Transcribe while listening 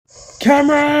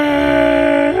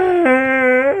Cameron!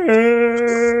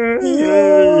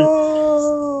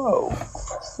 Yo!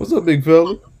 What's up, big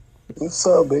fella? What's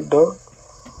up, big dog?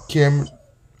 Cameron,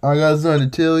 I got something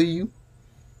to tell you,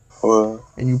 What?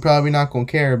 and you're probably not going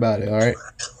to care about it, alright?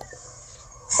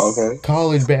 Okay.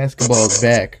 College basketball is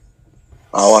back.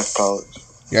 I watch college.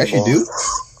 You actually do?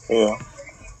 Yeah.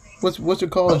 What's your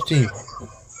college team?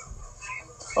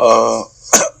 I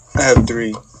have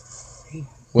 3.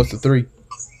 What's the 3?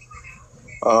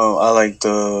 I like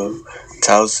the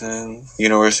Towson,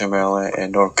 University of Maryland,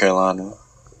 and North Carolina.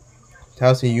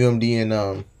 Towson, UMD, and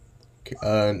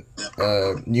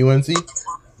UNC?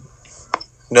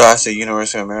 No, I said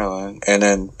University of Maryland, and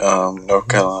then North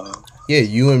Carolina. Yeah,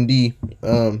 UMD,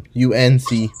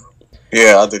 UNC.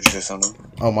 Yeah, I thought you said something.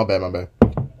 Oh, my bad.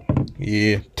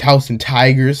 Yeah, Towson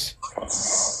Tigers,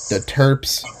 the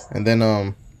Terps, and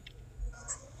then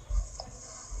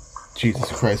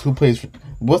Jesus Christ, who plays for?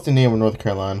 What's the name of North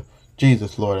Carolina?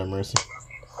 Jesus, Lord have mercy.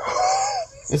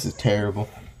 This is terrible.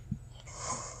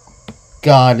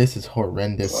 God, this is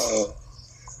horrendous.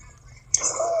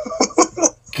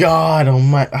 God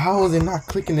almighty, how is it not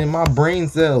clicking in my brain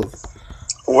cells?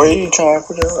 What are you trying to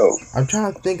put it out? I'm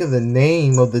trying to think of the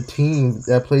name of the team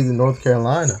that plays in North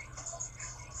Carolina.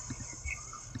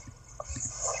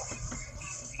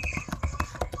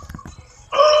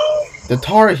 The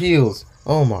Tar Heels.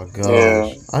 Oh my gosh.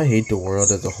 Yeah. I hate the world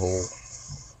as a whole.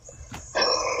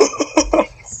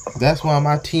 That's why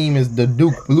my team is the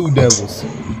Duke Blue Devils.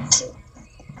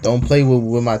 Don't play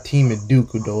with my team at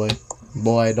Duke, boy.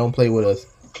 Boy, don't play with us.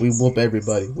 We whoop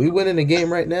everybody. We winning the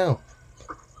game right now.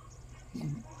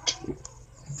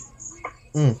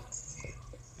 But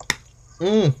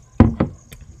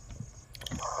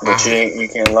you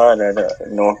can't lie that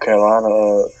North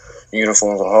Carolina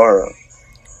uniforms are hard.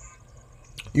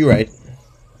 You right.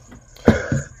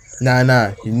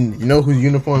 Nah. You know whose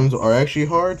uniforms are actually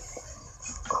hard?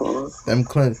 Cool. Them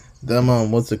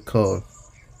what's it called?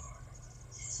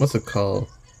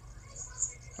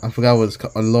 I forgot what it's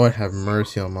called. Oh, Lord have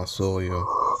mercy on my soul, yo.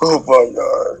 Oh my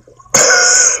god.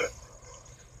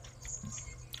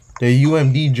 The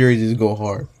UMD jerseys go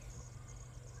hard.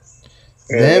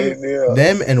 Yeah.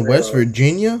 Them and West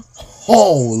Virginia?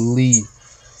 Holy.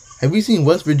 Have you seen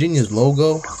West Virginia's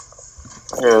logo?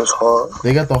 Yeah, it's hard.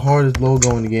 They got the hardest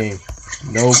logo in the game.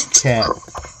 No cap.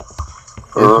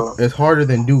 It's harder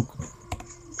than Duke.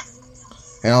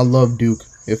 And I love Duke.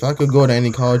 If I could go to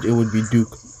any college, it would be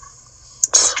Duke.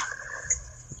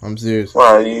 I'm serious.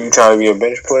 Why, you trying to be a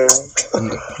bench player?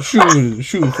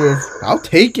 Shoot. I'll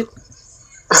take it.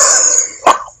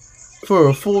 For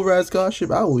a full ride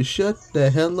scholarship, I will shut the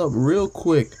hell up real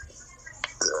quick.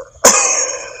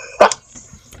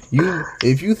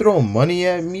 If you throw money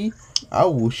at me, I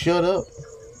will shut up.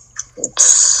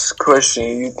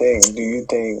 Question: Do you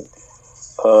think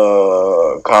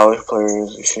college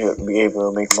players should be able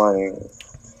to make money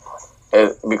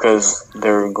because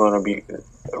they're going to be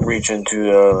reaching to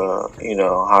the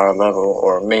higher level,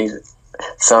 or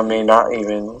some may not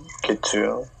even get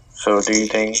to? So, do you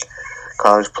think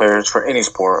college players for any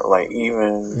sport, like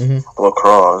even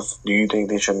lacrosse, do you think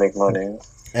they should make money?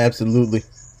 Absolutely.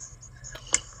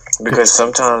 Because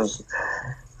sometimes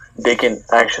they can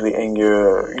actually end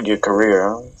your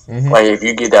career. Like if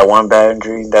you get that one bad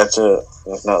injury, that's it.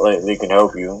 It's not like they can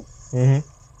help you.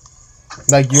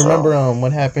 Like you remember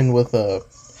what happened with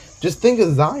just think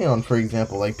of Zion, for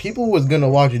example. Like people was gonna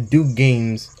watch Duke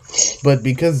games, but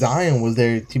because Zion was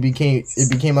there, it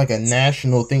became like a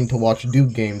national thing to watch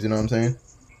Duke games. You know what I'm saying?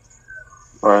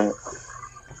 Right.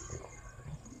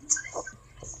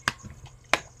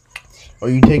 Or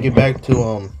you take it back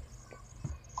to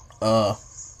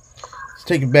let's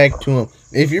take it back to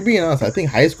if you're being honest, I think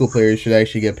high school players should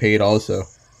actually get paid also.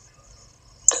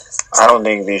 I don't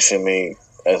think they should make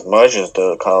as much as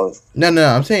the college. No,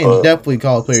 I'm saying definitely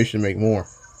college players should make more.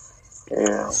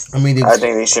 Yeah. I mean, I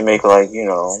think they should make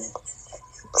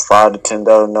 $5,000 to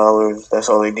 $10,000. That's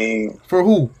all they need. For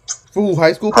who? For who?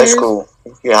 High school players? High school.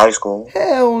 Yeah, high school.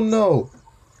 Hell no.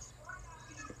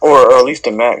 Or at least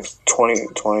the max 20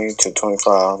 to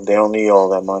 25. They don't need all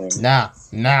that money. Nah.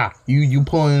 You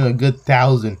pulling in a good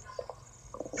 $1,000.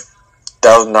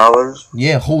 $1,000?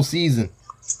 Yeah, whole season.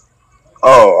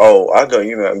 Oh, I thought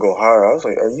you meant go higher. I was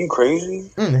like, are you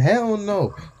crazy? Hell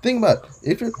no. Think about it.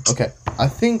 If you're okay, I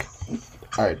think.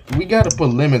 All right, we gotta put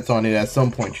limits on it at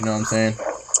some point. You know what I'm saying?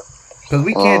 Because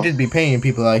we can't just be paying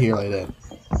people out here like that.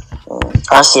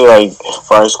 I say like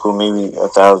for high school, maybe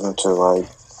 1,000 to like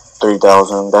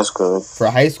 3,000. That's good. For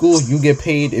high school, you get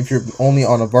paid if you're only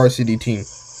on a varsity team.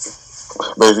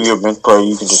 But if you're a bench player,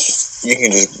 you can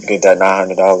just get that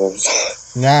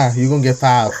 $900. Nah, you're gonna get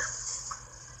 $500.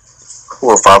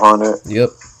 What, 500? Yep,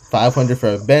 500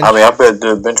 for a bench. I mean, I bet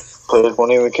the bench players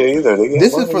won't even care either. They get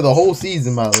This money. is for the whole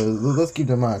season, by the way. Let's keep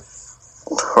that in mind.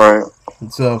 Right.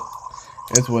 So,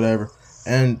 it's whatever.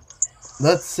 And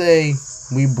let's say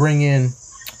we bring in,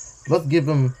 let's give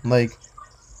them like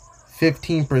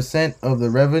 15% of the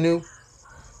revenue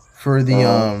for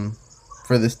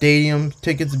the stadium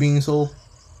tickets being sold.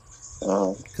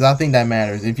 Because I think that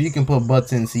matters. If you can put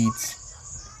butts in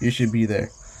seats, you should be there.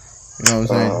 You know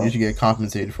what I'm saying? You should get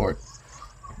compensated for it.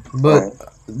 But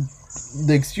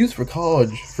the excuse for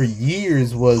college for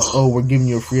years was, oh, we're giving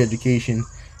you a free education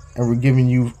and we're giving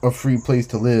you a free place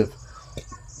to live.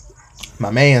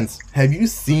 My mans, have you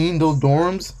seen those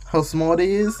dorms? How small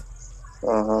they is?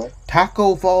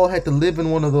 Taco Fall had to live in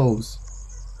one of those.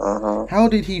 How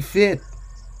did he fit?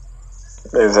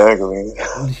 Exactly.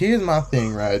 Here's my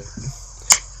thing, right?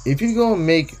 If you're gonna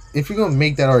make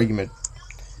that argument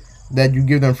that you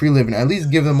give them free living, at least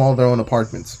give them all their own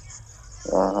apartments.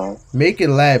 Make it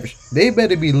lavish. They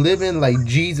better be living like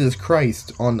Jesus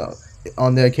Christ on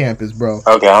their campus, bro.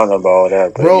 Okay, I don't know about all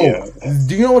that, but bro, yeah.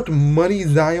 Do you know what money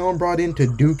Zion brought into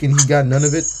Duke and he got none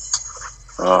of it?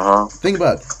 Think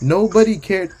about it. Nobody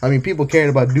cared. I mean, people cared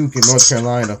about Duke in North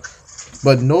Carolina,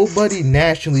 but nobody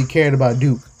nationally cared about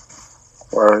Duke.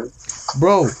 Right.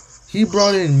 Bro, he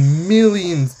brought in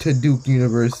millions to Duke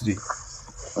University.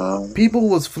 People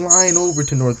was flying over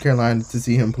to North Carolina to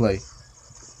see him play.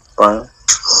 Right.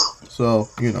 So,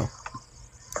 you know.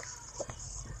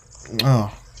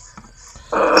 Oh.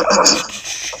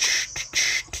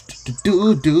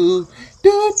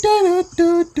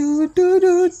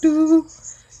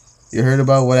 You heard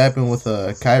about what happened with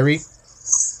Kyrie?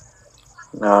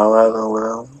 No, I don't know what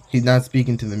else. He's not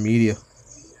speaking to the media.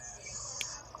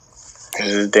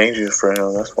 It's dangerous for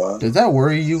him, that's why. Does that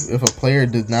worry you if a player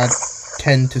does not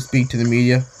tend to speak to the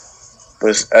media?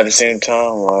 But at the same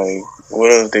time, like,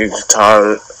 what if they just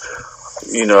tired,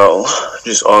 you know,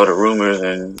 just all the rumors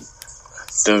and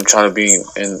them trying to be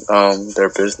in their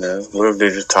business? What if they're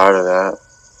just tired of that?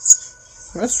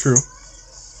 That's true.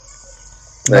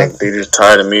 Like, they just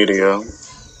tired of media.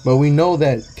 But we know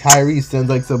that Kyrie sends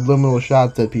like subliminal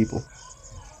shots at people.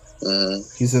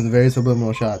 He sends very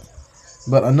subliminal shots.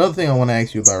 But another thing I want to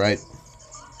ask you about, right?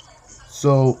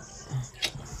 So,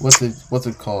 what's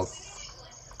it called?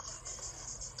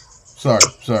 Sorry,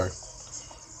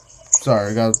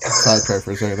 I got sidetracked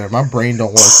for a second there. My brain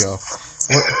don't work, y'all.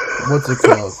 What's it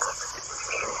called?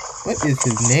 What is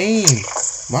his name?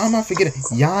 Why am I forgetting?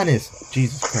 Giannis.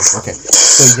 Jesus Christ. Okay.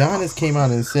 So Giannis came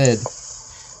out and said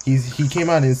he came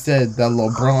out and said that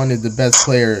LeBron is the best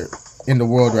player in the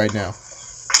world right now.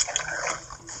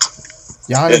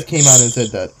 Giannis came out and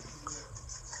said that.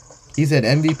 He said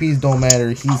MVPs don't matter.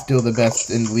 He's still the best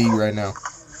in the league right now.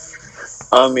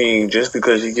 I mean, just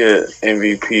because you get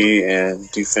MVP and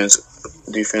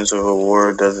defensive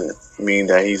award doesn't mean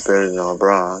that he's better than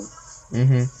LeBron.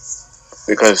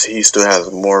 Because he still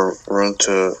has more room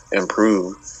to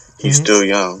improve. He's still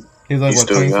young. He's like, what,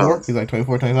 24? He's like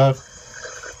 24, 25?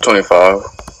 25.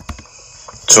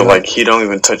 So, like, he don't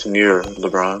even touch near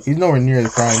LeBron. He's nowhere near the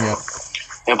prime yet.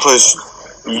 And plus,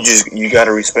 you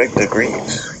gotta respect the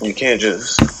Greeks. You can't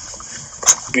just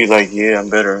be like, yeah, I'm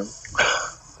better.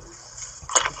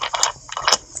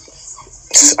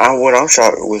 What I'm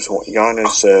shocked was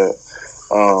Giannis said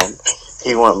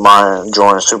he wouldn't mind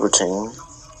joining a super team.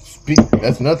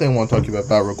 That's another thing I want to talk to you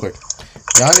about real quick.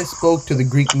 Giannis spoke to the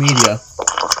Greek media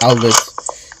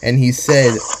outlets, and he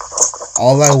said,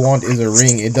 all I want is a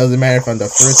ring. It doesn't matter if I'm the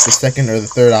first, the second, or the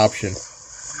third option.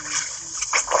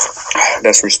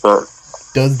 That's respect.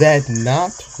 Does that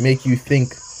not make you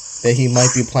think that he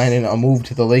might be planning a move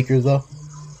to the Lakers, though?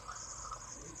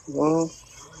 Well,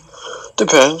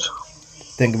 depends.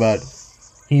 Think about it.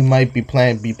 He might be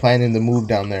planning the move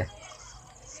down there.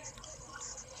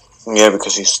 Yeah,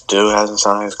 because he still hasn't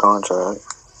signed his contract.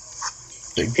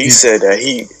 He said that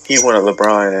he wanted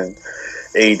LeBron and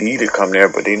AD to come there,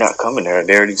 but they're not coming there.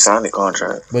 They already signed the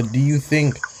contract. But do you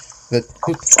think that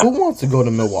who wants to go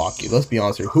to Milwaukee? Let's be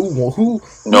honest here. Who?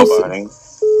 Nobody.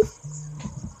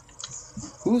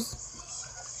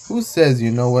 Who says,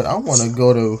 you know what? I want to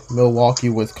go to Milwaukee,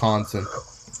 Wisconsin.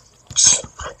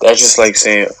 That's just like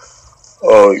saying,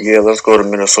 oh yeah, let's go to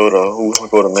Minnesota. Who wants to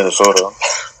go to Minnesota?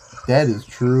 That is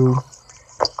true.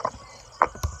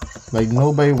 Like,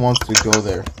 nobody wants to go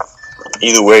there.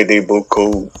 Either way, they both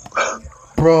cold.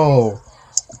 Bro.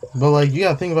 But, like, you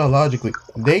gotta think about it logically.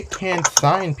 They can't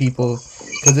sign people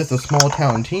because it's a small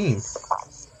town team.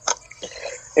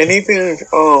 And even if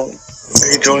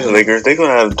he joins the Lakers, they're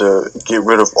gonna have to get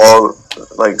rid of all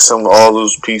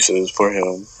those pieces for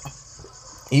him.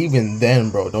 even then,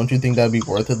 bro, don't you think that'd be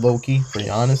worth it, low-key, for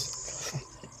Giannis?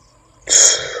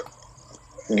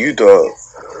 You thought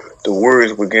the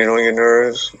Warriors would get on your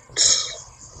nerves.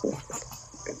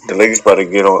 The Lakers about to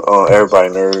get on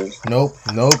everybody's nerves. Nope.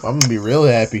 I'm gonna be real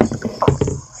happy.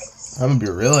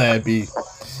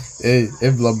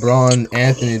 If LeBron,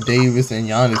 Anthony Davis, and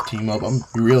Giannis team up, I'm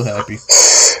gonna be real happy.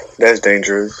 That's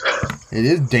dangerous. It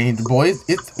is dangerous, boys.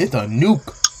 It's a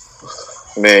nuke.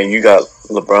 Man, you got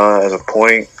LeBron as a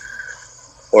point,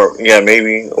 or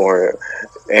Anthony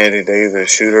Davis as a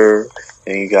shooter,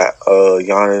 and you got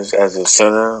Giannis as a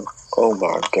center. Oh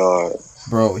my god,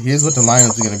 bro! Here's what the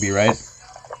lineups are gonna be, right?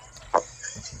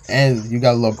 And you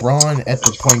got LeBron at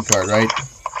the point guard, right?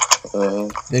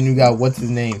 Then you got what's his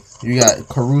name? You got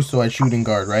Caruso at shooting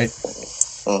guard, right?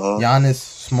 Giannis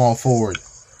small forward,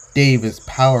 Davis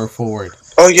power forward.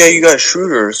 Oh yeah, you got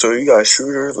Schroeder. So you got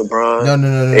Schroeder, LeBron.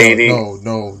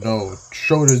 No.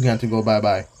 Schroeder's got to go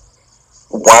bye.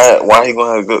 Why he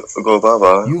gonna have to go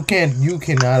bye? You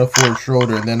cannot afford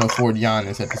Schroeder and then afford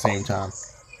Giannis at the same time.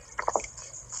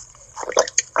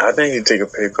 I think he'd take a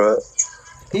pay cut.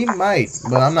 He might,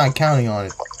 but I'm not counting on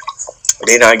it.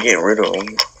 They're not getting rid of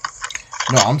him.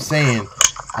 No, I'm saying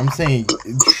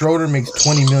Schroeder makes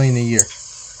 $20 million a year.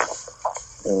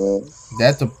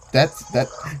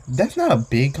 That's not a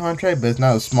big contract, but it's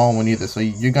not a small one either. So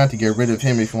you're going to get rid of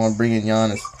him if you want to bring in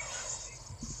Giannis.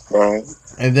 Right.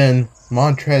 And then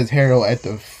Montrezl Harrell at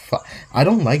the. I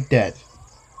don't like that.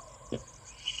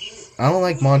 I don't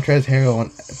like Montrezl Harrell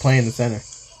playing the center.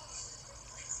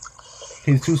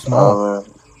 He's too small.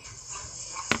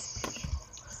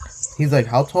 He's like,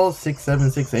 how tall is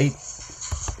 6'7", 6'8"?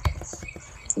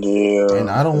 Yeah. And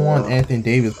I don't want Anthony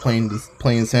Davis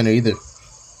playing center either.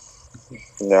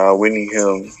 Nah, we need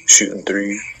him shooting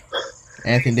three.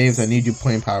 Anthony Davis, I need you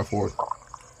playing power forward.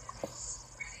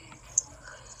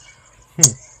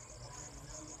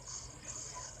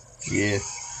 Yeah.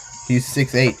 He's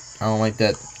 6'8". I don't like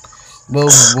that. Well,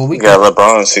 we got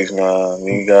LeBron 6'9".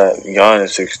 You got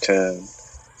Giannis 6'10".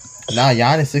 Nah,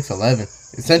 Giannis 6'11".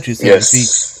 Essentially 7 feet.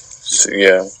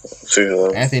 Yeah,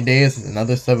 6'11". Anthony Davis is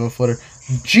another 7-footer.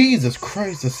 Jesus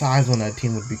Christ, the size on that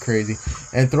team would be crazy.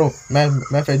 And matter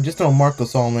of fact, just throw Marc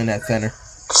Gasol in that center.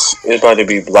 It's about to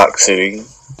be Block City.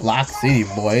 Block City,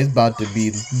 boy. It's about to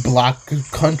be Block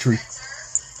Country.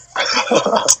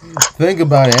 Think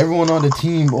about it. Everyone on the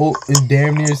team is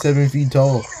damn near 7 feet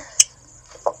tall.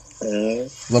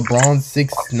 LeBron's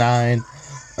 6'9".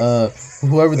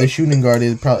 Whoever the shooting guard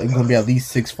is probably going to be at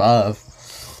least 6'5".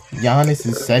 Giannis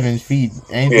is 7 feet.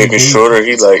 Yeah, because Schroeder,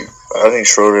 I think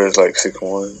Schroeder is like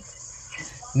 6'1".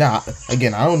 Nah,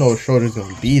 again, I don't know if Schroeder's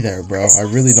going to be there, bro. I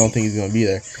really don't think he's going to be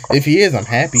there. If he is, I'm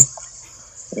happy.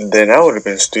 Then that would have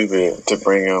been stupid to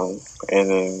bring him and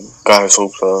then got his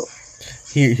hopes up.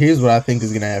 Here's what I think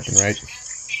is going to happen, right?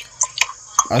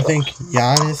 I think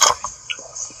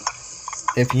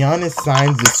if Giannis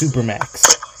signs the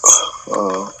Supermax,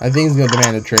 I think he's going to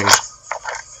demand a trade.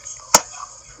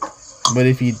 But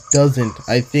if he doesn't,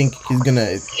 I think he's going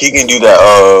to... He can do that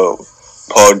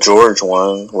Paul George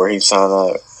one where he signed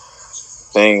that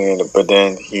thing, but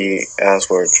then he asked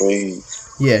for a trade.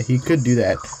 Yeah, he could do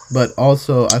that. But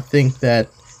also, I think that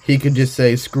he could just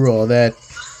say, screw all that,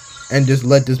 and just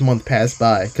let this month pass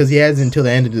by. Because he has until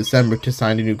the end of December to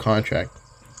sign a new contract.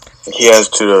 He has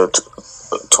to the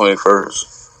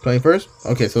 21st. 21st?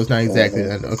 Okay, so it's not exactly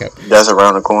then. Okay. That's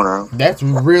around the corner. That's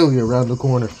really around the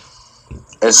corner.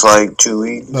 It's like 2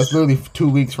 weeks. That's literally 2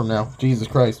 weeks from now. Jesus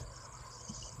Christ.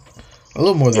 A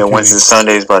little more than 2 weeks. Yeah, Wednesday,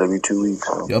 Sunday's about to be 2 weeks.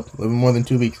 So. Yep, a little more than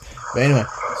 2 weeks. But anyway,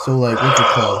 so like, what's it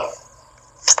called?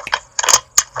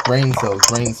 Brain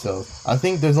cells. I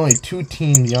think there's only 2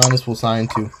 teams Giannis will sign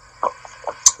to.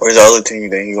 Where's the other team you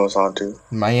think he goes on to?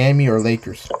 Miami or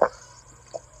Lakers.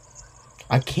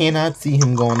 I cannot see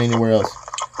him going anywhere else.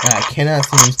 And I cannot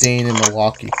see him staying in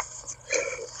Milwaukee.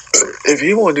 If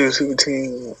he want to do a super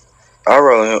team, I'd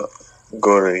rather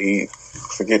go to the Heat.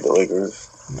 Forget the Lakers.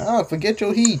 Nah, forget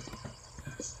your Heat.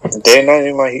 They're not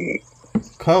in my Heat.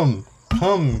 Come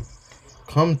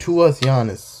to us,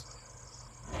 Giannis.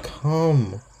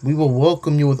 Come. We will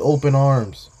welcome you with open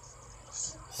arms.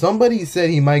 Somebody said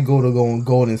he might go to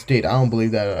Golden State. I don't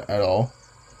believe that at all.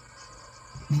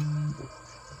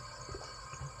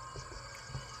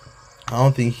 I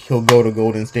don't think he'll go to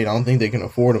Golden State. I don't think they can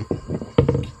afford him.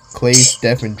 Clay,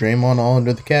 Steph, and Draymond all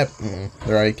under the cap?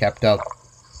 They're already capped out.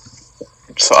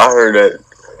 So I heard that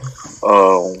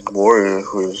Warriors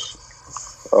was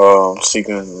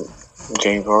seeking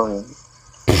James Harden.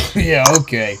 Yeah,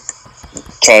 okay.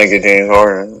 Trying to get James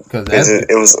Harden.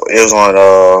 It was on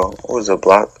what was it,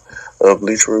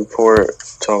 Bleacher Report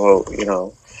talking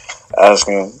about,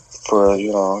 asking for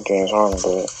James Harden,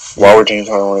 but why would James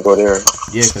Harden want to go there?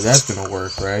 Yeah, because that's gonna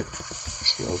work, right?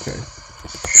 Okay.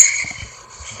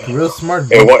 Real smart.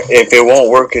 If it won't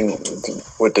work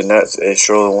with the Nets, it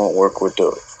surely won't work with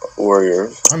the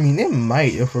Warriors. I mean, it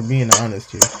might, if we're being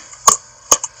honest here.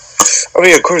 I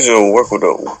mean, of course it will work with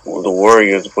the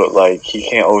Warriors, but like he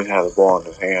can't always have the ball in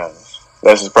his hands.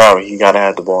 That's his problem. He gotta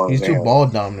have the ball in his hands. He's too ball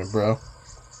dominant, bro.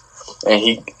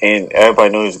 And everybody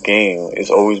knows his game.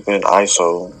 It's always been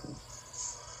ISO.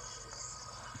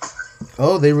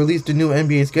 Oh, they released a new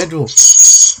NBA schedule.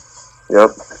 Yep,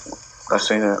 I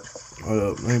seen it. Hold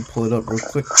up, let me pull it up real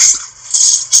quick.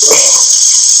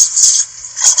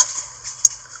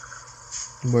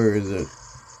 Where is it?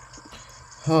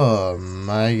 Oh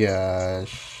my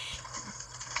gosh.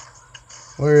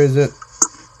 Where is it?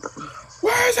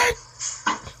 Where is it?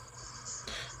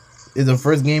 Is the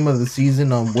first game of the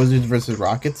season on Wizards versus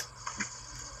Rockets?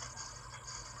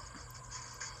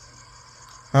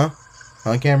 Huh,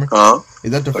 Cameron? Huh? Is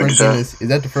that the first game? Is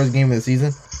that the first game of the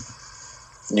season?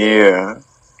 Yeah.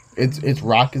 It's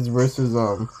Rockets versus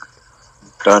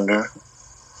Thunder.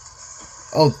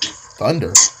 Oh,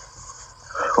 Thunder.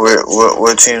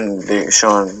 What team they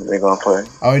gonna play?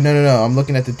 Oh no! I'm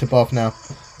looking at the tip off now.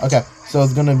 Okay, so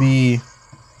it's gonna be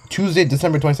Tuesday,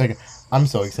 December 22nd. I'm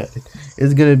so excited.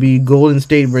 It's gonna be Golden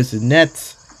State versus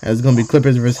Nets. And it's gonna be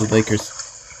Clippers versus Lakers.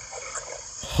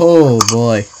 Oh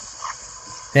boy,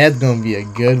 that's gonna be a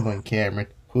good one, Cameron.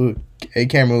 Hey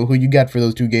Cameron, who you got for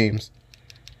those two games?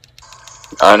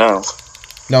 I know.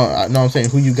 No, I'm saying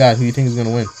who you got. Who you think is gonna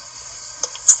win?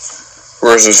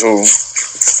 Versus who?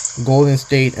 Golden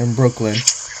State and Brooklyn.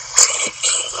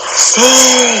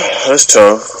 That's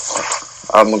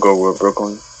tough. I'm gonna go with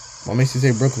Brooklyn. What makes you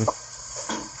say Brooklyn?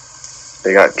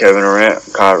 They got Kevin Durant,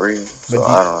 Kyrie. So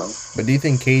I don't know. But do you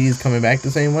think KD's coming back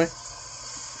the same way?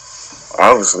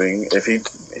 Obviously, if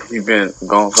he been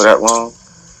gone for that long,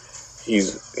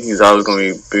 he's always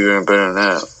gonna be bigger and better than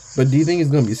that. But do you think he's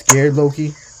gonna be scared,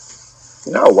 low-key?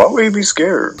 No, why would he be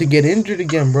scared? To get injured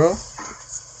again, bro.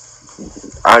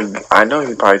 I know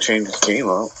he probably changed his team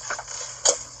up.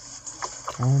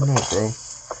 I don't know, bro.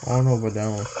 I don't know about that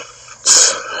one.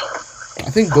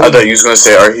 I thought you was gonna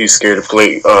say, are he scared to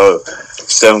play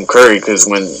Stephen Curry? Because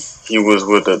when he was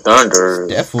with the Thunder,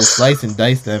 Steph will slice and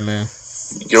dice that man.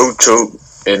 Yo choke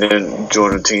and then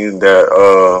join a team that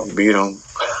beat him.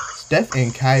 Steph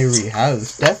and Kyrie,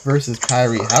 Steph versus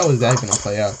Kyrie? How is that gonna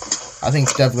play out? I think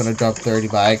Steph's gonna drop 30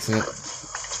 by accident.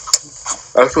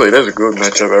 I feel like that's a good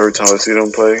matchup every time I see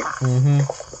them play. Mm-hmm.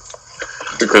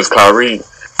 Because Kyrie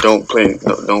don't play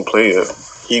it.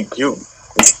 He give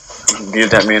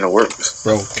that man the works.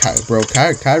 Bro,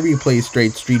 Kyrie plays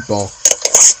straight street ball.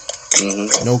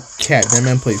 Mm-hmm. No cat, that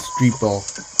man plays street ball.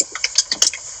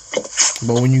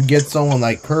 But when you get someone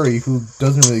like Curry who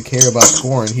doesn't really care about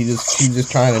scoring, he's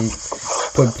just trying to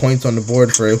put points on the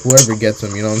board for whoever gets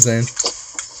him. You know what I'm saying?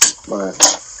 Right.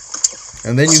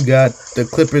 And then you got the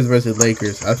Clippers versus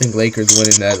Lakers. I think Lakers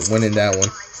winning that one.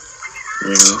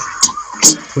 Mm-hmm.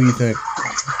 Who you think?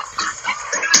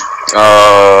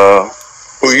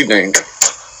 Who you think?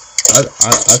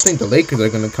 I think the Lakers are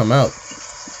gonna come out.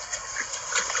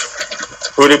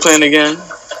 Who are they playing again?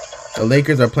 The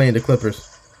Lakers are playing the Clippers.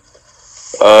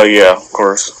 Yeah, of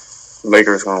course.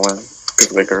 Lakers gonna win.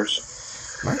 Pick Lakers.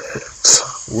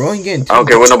 We're only getting I don't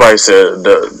care what nobody said.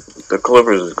 The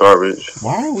Clippers is garbage.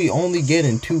 Why are we only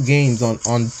getting 2 games on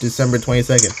December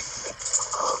 22nd?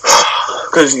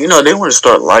 Because they want to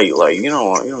start light. Like you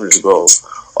don't just go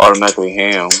automatically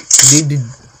ham.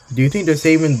 Do you think they're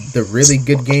saving the really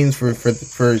good games for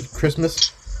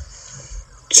Christmas?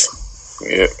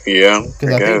 Yeah.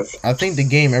 Because I think the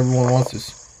game everyone wants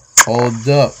is hold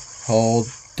up.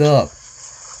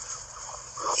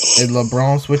 Is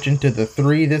LeBron switching to the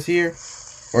 3 this year,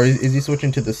 or is he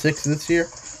switching to the 6 this year?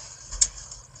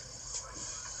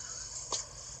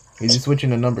 Is he switching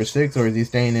to number 6, or is he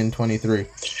staying in 23?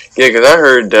 Yeah, because I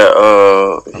heard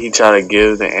that he tried to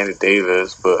give to Anthony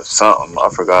Davis, but something I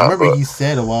forgot. I remember he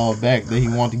said a while back that he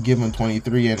wanted to give him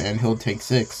 23 and he'll take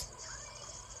 6.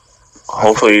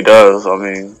 Hopefully he does. I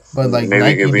mean, but like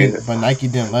Nike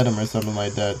didn't let him or something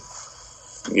like that.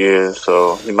 Yeah,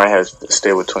 so he might have to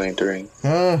stay with 23.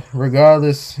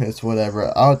 Regardless, it's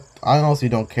whatever. I honestly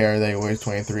don't care that he wears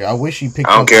 23. I wish he picked.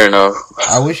 I don't care enough.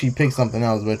 I wish he picked something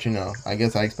else, but I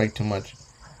guess I expect too much.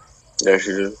 Yes,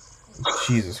 you do.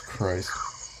 Jesus Christ.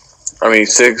 I mean,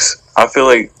 6. I feel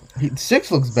like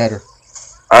 6 looks better.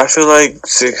 I feel like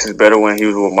 6 is better when he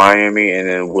was with Miami and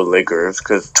then with Lakers,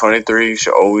 because 23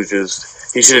 should always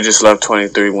he should have just left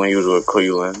 23 when he was with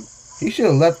Cleveland. He should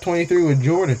have left 23 with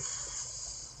Jordan.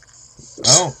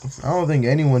 I don't think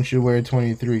anyone should wear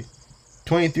 23.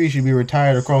 23 should be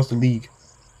retired across the league.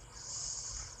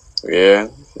 Yeah,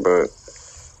 but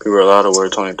people are allowed to wear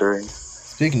 23.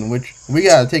 Speaking of which, we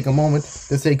gotta take a moment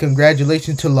to say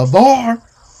congratulations to LeVar.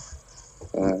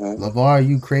 LeVar,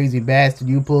 you crazy bastard,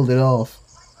 you pulled it off.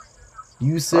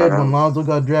 You said when Lonzo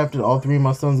got drafted, all three of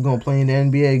my sons gonna play in the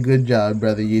NBA. Good job,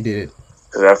 brother. You did it.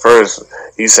 Because at first,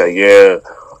 he said, yeah,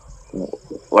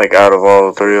 like out of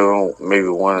all three of them, maybe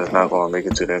one is not going to make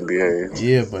it to the NBA.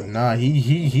 Yeah, but nah,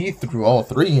 he threw all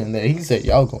three in there. He said,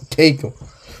 y'all gonna take them.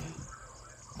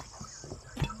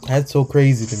 That's so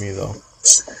crazy to me, though.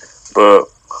 But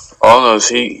all those,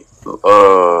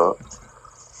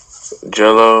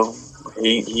 Jello,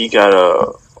 he got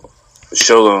a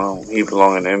show them he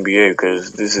belong in the NBA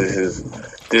because this is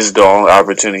the only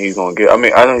opportunity he's gonna get. I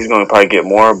mean, I know he's gonna probably get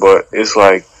more, but it's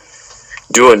like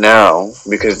do it now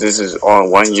because this is on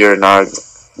 1 year, not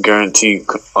guaranteed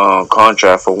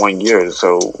contract for 1 year.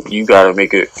 So you gotta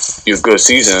make it your good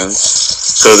season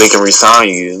so they can resign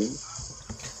you.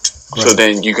 Right. So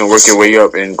then you can work your way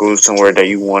up and go somewhere that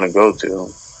you want to go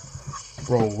to.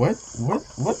 Bro,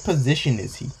 what position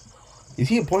is he? Is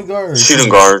he a point guard? Or shooting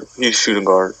guard. He's shooting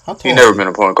guard. He's never been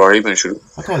a point guard. He's been shooting.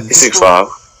 He's 6'5".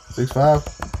 6'5"?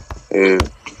 Yeah.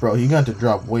 Bro, he's going to have to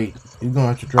drop weight. He's going to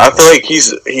have to drop. I feel like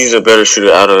he's a better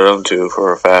shooter out of them two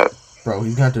for a fact. Bro,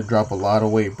 he's going to have to drop a lot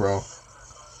of weight, bro.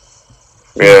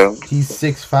 Yeah. He's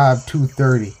 6'5",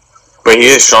 230. But he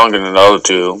is stronger than the other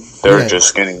two. They're just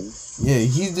skinny. Yeah,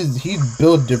 he's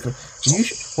built different.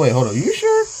 Wait, hold on. You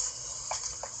sure?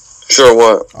 Sure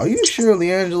what? Are you sure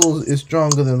LiAngelo is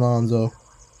stronger than Lonzo?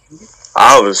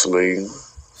 Obviously.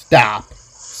 Stop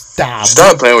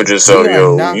playing with yourself,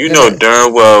 yo. You know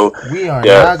darn well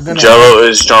that Jello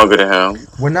is stronger than him.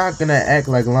 We're not gonna act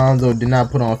like Lonzo did not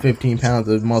put on 15 pounds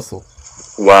of muscle.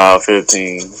 Wow,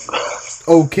 15.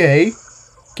 Okay.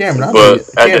 Cameron, but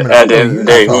at the end of the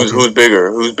day, who's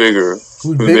bigger? Who's bigger?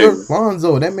 Who's bigger?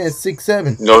 Lonzo. That man's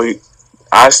 6'7". No,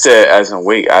 I said as in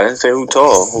weight. I didn't say who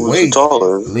tall. Who's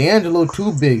taller? LiAngelo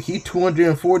too big. He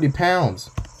 240 pounds.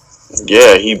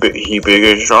 Yeah, he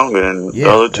bigger and stronger than the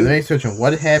other two. They searching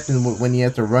what happened when he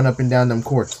has to run up and down them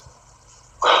courts.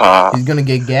 He's gonna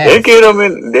get gassed.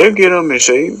 They'll get him in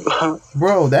shape.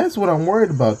 Bro, that's what I'm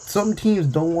worried about. Some teams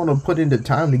don't want to put in the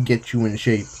time to get you in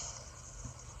shape.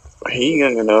 He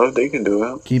young enough. They can do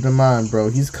it. Keep in mind, bro.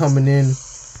 He's coming in,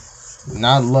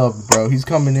 not loved, bro. He's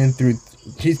coming into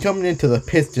the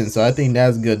Pistons, so I think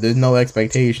that's good. There's no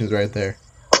expectations right there.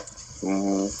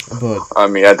 Mm-hmm. But I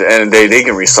mean, at the end of the day, they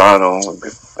can resign him.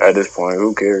 At this point,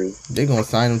 who cares? They're gonna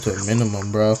sign him to a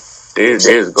minimum, bro.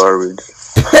 There's garbage.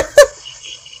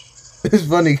 It's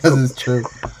funny because it's true.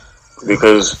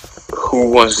 Because who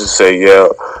wants to say, yeah,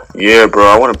 bro,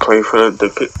 I want to play for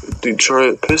the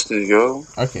Detroit Pistons, yo.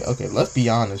 Okay, let's be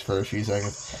honest for a few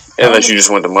seconds. Unless you just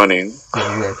want the money.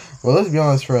 Yeah, you're right. Well, let's be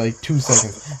honest for like 2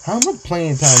 seconds. How much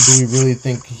playing time do we really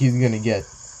think he's gonna get?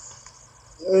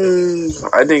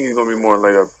 I think he's gonna be more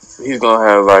like he's gonna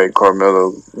have like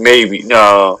Carmelo, maybe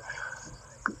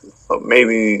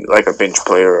like a bench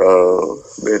player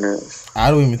business.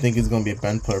 I don't even think he's gonna be a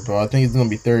bench player, bro. I think he's gonna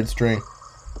be third string.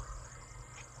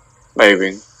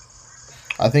 Maybe.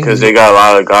 I think because they got a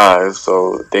lot of guys,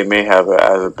 so they may have it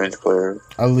as a bench player.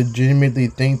 I legitimately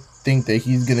think that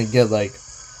he's gonna get like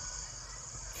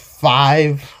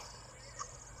 5,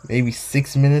 maybe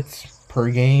 6 minutes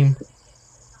per game.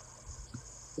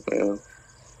 Yeah.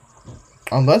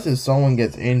 Unless if someone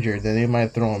gets injured, then they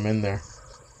might throw him in there.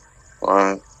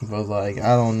 Alright. But like,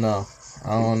 I don't know.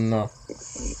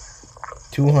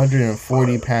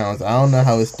 240 pounds. I don't know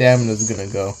how his stamina's gonna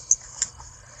go.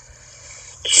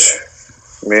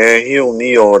 Man, he don't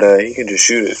need all that. He can just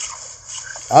shoot it.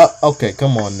 Okay,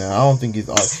 come on now. I don't think he's...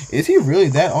 Is he really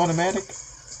that automatic?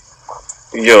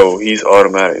 Yo, he's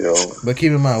automatic, yo. But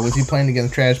keep in mind, was he playing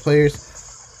against trash players?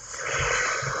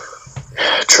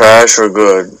 Trash or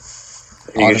good?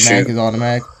 He automatic is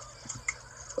automatic?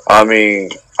 I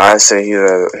mean, I say he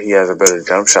has a better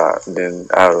jump shot than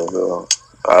out of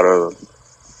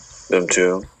them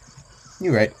two.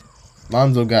 You're right.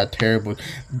 Lonzo got terrible.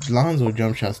 Lonzo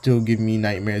jump shot still give me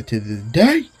nightmares to this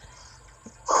day.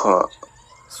 Huh.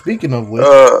 Speaking of which,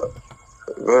 go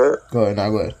ahead.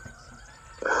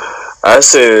 I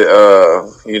said,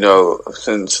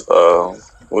 since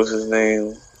what's his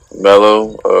name,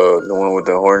 Melo, the one with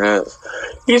the Hornets,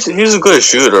 he's a good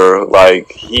shooter. Like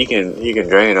he can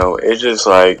drain them. It's just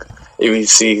like if you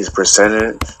see his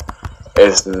percentage,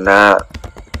 it's not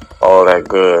all that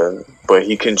good. But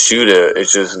he can shoot it.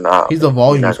 It's just not. He's a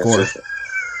volume scorer.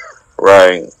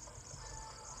 Right.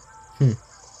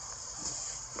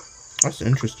 That's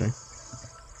interesting.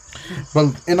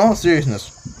 But in all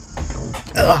seriousness,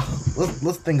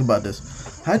 let's think about this.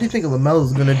 How do you think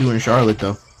LaMelo's gonna do in Charlotte,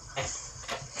 though?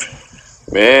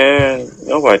 Man,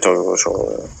 nobody talking about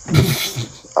Charlotte.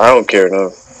 I don't care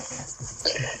enough.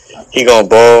 He gonna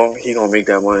ball. He gonna make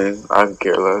that money. I can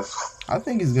care less. I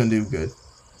think he's gonna do good.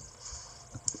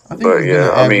 I think But he's yeah,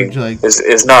 gonna I mean, average like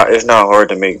it's not hard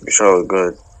to make Charlotte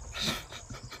good.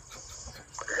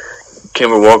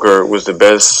 Kemba Walker was the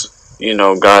best,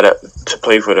 guy to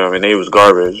play for them, and they was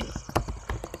garbage.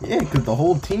 yeah, because the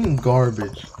whole team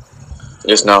garbage.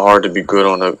 It's not hard to be good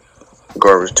on a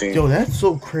garbage team. Yo, that's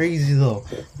so crazy though.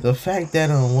 The fact that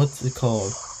what's it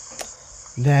called?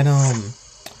 That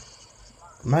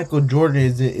Michael Jordan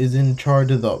is in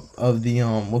charge of the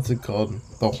what's it called?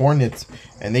 The Hornets,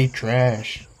 and they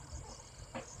trash.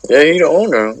 Yeah, he the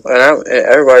owner, and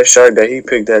everybody's shocked that he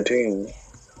picked that team.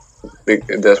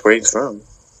 That's where he's from.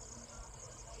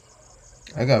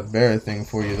 I got a better thing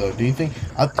for you though. Do you think?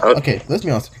 Okay, let's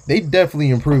be honest. They definitely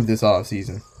improved this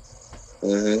offseason.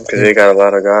 Because they got a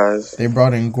lot of guys. They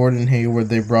brought in Gordon Hayward.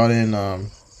 They brought in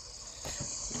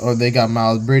they got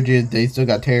Miles Bridges. They still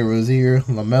got Terry Rozier,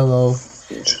 LaMelo.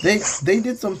 They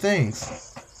did some things.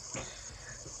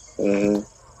 I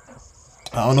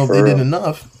don't know if they did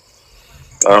enough.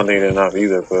 I don't think they did enough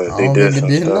either, but they did. They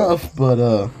did enough, but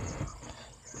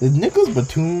is Nicholas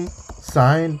Batum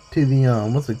signed to the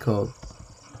what's it called?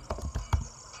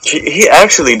 He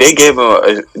actually, they gave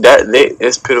him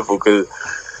it's pitiful because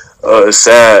it's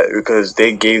sad because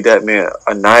they gave that man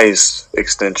a nice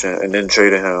extension and then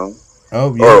traded him.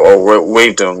 Oh yeah. Or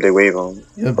waived him. They waived him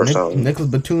or something. Nicholas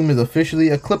Batum is officially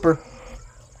a Clipper.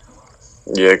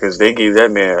 Yeah, because they gave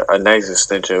that man a nice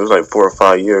extension. It was like 4 or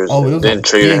 5 years. Oh, it was then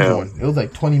traded him. One. It was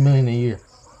like $20 million a year.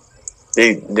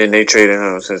 They traded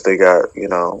him since they got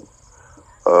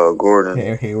Gordon.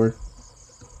 Hayward.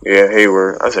 Yeah,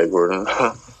 Hayward. I said Gordon.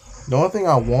 The only thing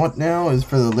I want now is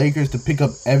for the Lakers to pick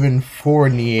up Evan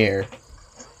Fournier.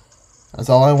 That's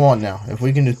all I want now. If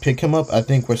we can just pick him up, I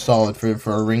think we're solid for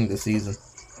a ring this season.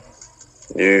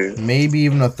 Yeah. Maybe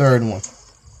even a third one.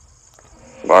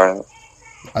 Right.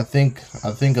 I think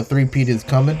a three-peat is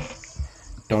coming.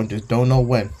 Don't know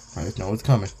when. I just know it's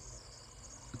coming.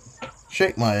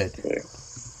 Shake my head. Yeah.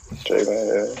 Shake my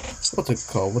head. What's it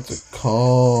called?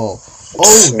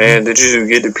 Oh man, did you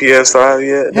get the PS5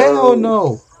 yet? Hell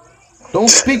no. Don't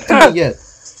speak to me yet.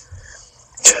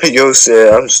 Yo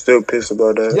said I'm still pissed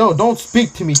about that. Yo, don't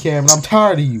speak to me, Cameron. I'm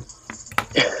tired of you.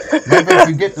 Maybe if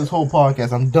you get this whole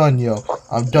podcast, I'm done, yo.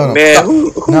 I'm done. Man,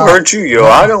 who hurt you, yo?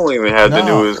 I don't even have to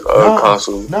do his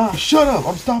console. Nah, shut up.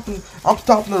 I'm stopping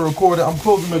the recorder. I'm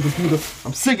closing my computer.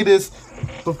 I'm sick of this.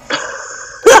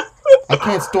 I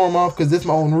can't storm off because this is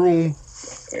my own room.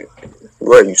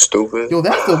 What, you stupid? Yo,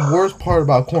 that's the worst part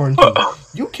about quarantine.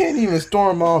 You can't even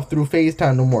storm off through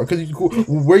FaceTime no more. Because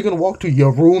where you going to walk to?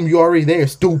 Your room? You already there,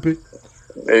 stupid.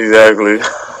 Exactly.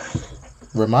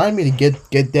 Remind me to get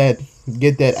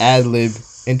that ad-lib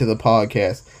into the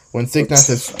podcast. When 6ix9ine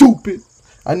says stupid,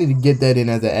 I need to get that in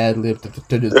as an ad-lib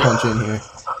to just punch in here.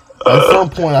 At some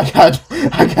point, I got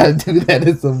to do that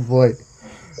at some point.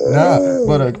 Nah,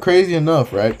 but crazy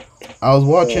enough, right? I was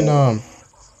watching a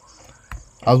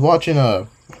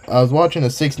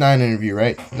 6ix9ine interview,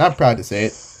 right? Not proud to say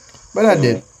it, but I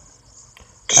did.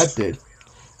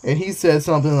 And he said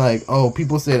something like, "Oh,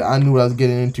 people said I knew what I was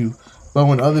getting into, but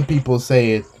when other people do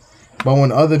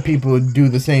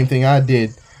the same thing I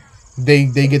did, they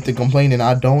get to complain and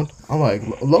I don't." I'm like,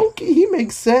 low-key, he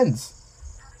makes sense.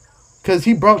 Cause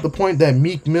he brought the point that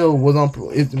Meek Mill was on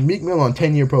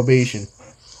 10-year probation.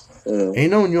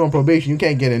 Ain't no when you're on probation, you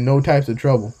can't get in no types of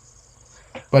trouble.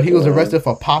 But he was arrested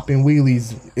for popping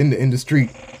wheelies in the street.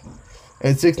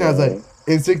 And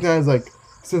 6ix9ine's like,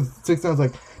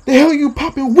 the hell you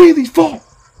popping wheelies for?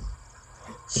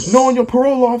 Knowing your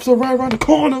parole officer right around the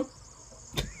corner.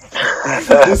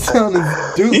 This sounded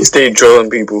stupid. He stayed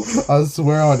trolling people. I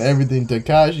swear on everything.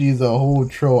 Tekashi's a whole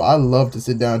troll. I love to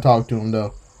sit down and talk to him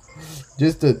though.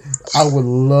 I would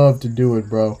love to do it,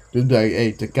 bro. Just be like,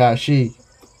 hey, Tekashi,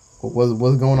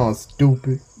 what's going on,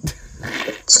 stupid?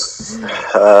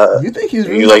 You think he's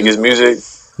really... You like his music?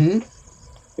 You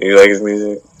like his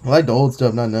music? I like the old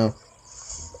stuff, not now.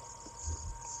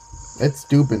 It's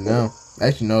stupid now.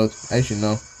 Actually, no.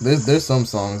 There's some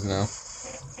songs now.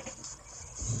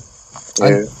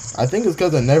 Yeah. I think it's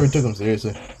because I never took him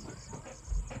seriously.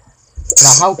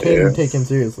 Now, how can you take him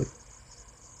seriously?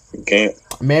 You can't.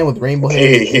 A man with rainbow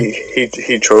hair.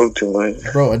 He trolled too much.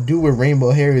 Bro, a dude with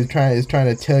rainbow hair is trying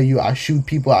to tell you I shoot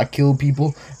people, I kill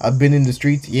people, I've been in the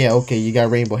streets. Yeah, okay, you got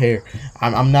rainbow hair.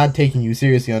 I'm not taking you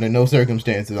seriously under no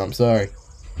circumstances. I'm sorry.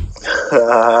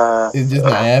 It's just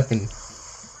not happening.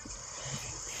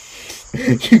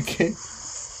 You can't.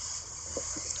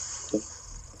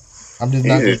 I'm just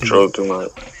You not just gonna. troll too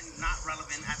much.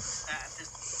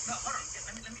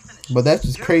 But that's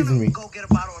just crazy to me.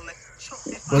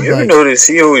 But You ever like, notice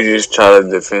he always just try to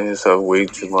defend himself way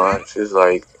too much? It's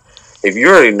like, if you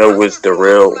already know what's the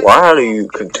real, why do you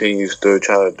continue still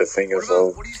trying to defend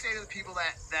yourself? What do you say to the people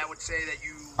that would say that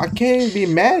you? I can't be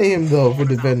mad at him though for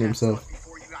defending himself.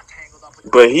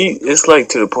 But it's like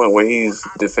to the point where he's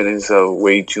defending himself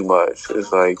way too much.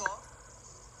 It's like,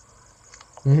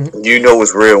 you know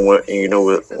what's real when you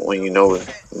know when you know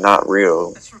it's not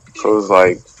real. So it's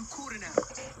like,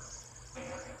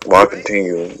 why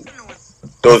continue?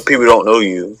 Those people don't know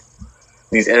you.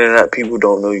 These internet people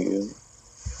don't know you.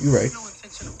 You're right.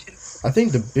 I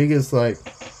think the biggest I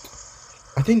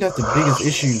think that's the biggest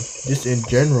issue just in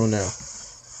general now.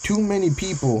 Too many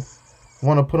people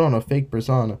want to put on a fake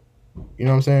persona. You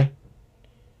know what I'm saying?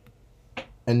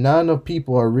 And not enough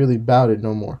people are really about it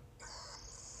no more.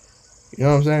 You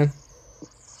know what I'm saying?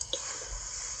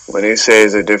 When they say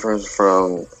it's a difference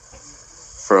from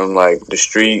like the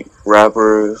street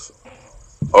rappers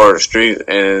or the street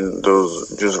and those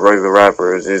just regular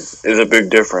rappers, it's a big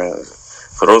difference.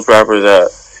 For those rappers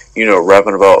that, you know,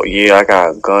 rapping about, yeah, I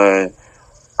got a gun,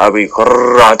 I be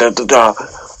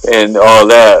and all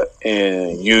that,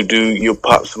 and you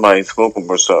pop somebody and smoke them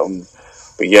or something,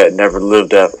 but yet never lived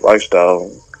that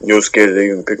lifestyle. You're scared to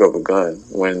even pick up a gun.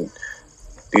 When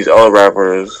these other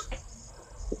rappers,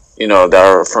 you know, that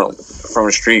are from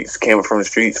the streets, came from the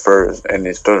streets first, and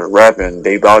they started rapping,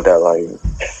 they about that life.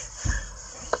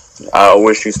 I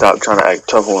wish you stopped trying to act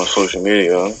tough on social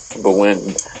media, but when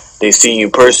they see you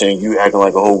in person, you acting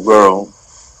like a whole girl.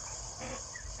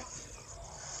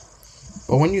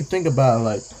 But when you think about it,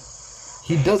 like,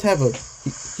 he does have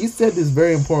he said this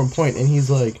very important point, and he's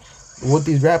like, what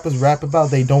these rappers rap about,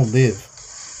 they don't live.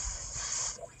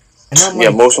 And I'm like,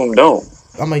 yeah, most of them don't.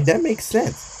 I'm like, that makes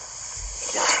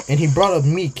sense. And he brought up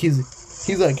Meek.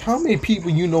 He's like, how many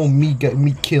people you know Meek got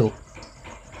Meek killed?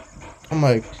 I'm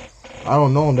like, I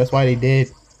don't know him. That's why they did.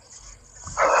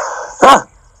 Huh.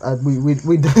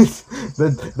 We that's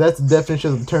the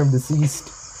definition of the term deceased.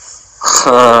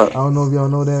 I don't know if y'all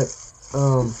know that.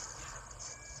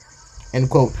 End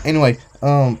quote. Anyway,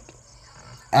 I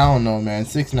don't know, man.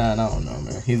 6ix9ine, I don't know,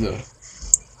 man. He's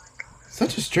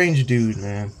such a strange dude,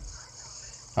 man.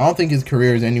 I don't think his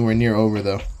career is anywhere near over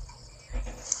though.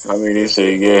 I mean, they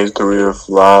say, yeah, his career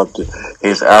flopped,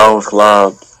 his album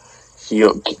flopped, he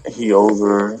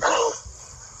over.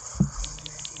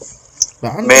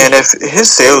 Man, if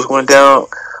his sales went down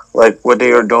like what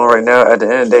they are doing right now, at the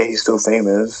end of the day, he's still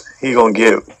famous. He gonna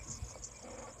get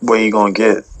what he gonna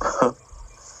get.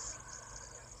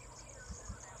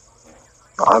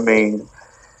 I mean,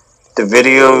 the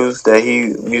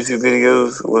music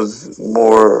videos was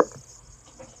more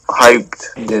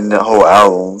hyped than the whole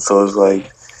album. So it's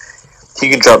like, he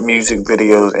can drop music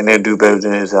videos and they'll do better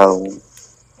than his album.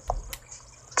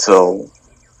 So,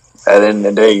 at the end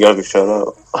of the day, y'all can shut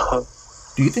up.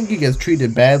 Do you think he gets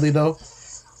treated badly though?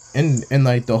 In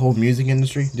like the whole music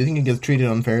industry? Do you think he gets treated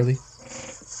unfairly?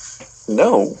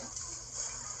 No.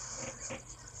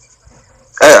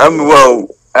 I mean, well,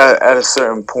 at a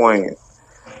certain point.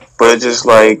 But it's just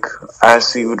like, I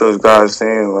see what those guys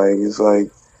saying. Like, it's like,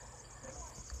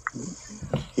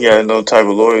 he had no type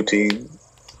of loyalty.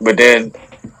 But then,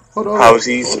 how is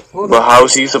he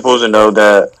supposed to know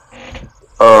that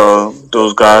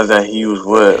those guys that he was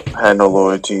with had no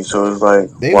loyalty? So it's like,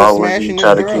 why would he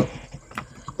try to keep?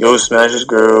 Yo, smash his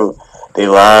girl. They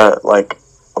lied like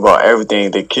about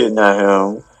everything. They kidnapped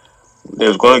him. They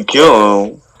was going to kill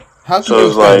him. How can you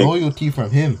expect loyalty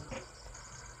from him?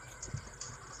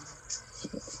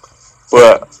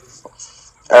 But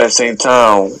at the same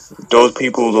time, those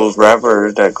people, those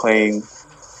rappers that claim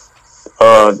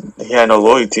he had no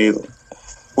loyalty,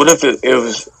 what if it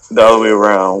was the other way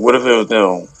around? What if it was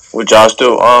them? Would y'all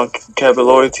still kept a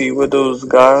loyalty with those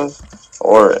guys?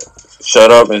 Or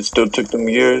shut up and still took them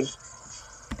years?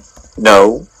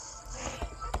 No.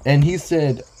 And he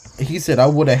said I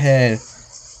would have had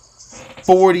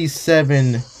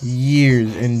 47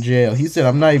 years in jail. He said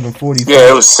I'm not even 40. Yeah,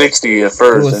 it was 60 at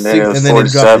first, and then it was 47. And then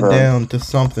it dropped it down to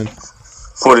something.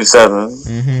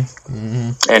 47.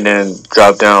 And then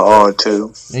dropped down all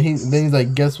two. And then he's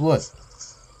like, guess what?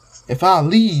 If I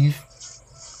leave,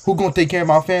 who gonna take care of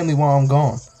my family while I'm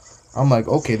gone? I'm like,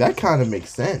 okay, that kind of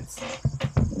makes sense.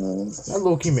 That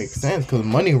low-key makes sense because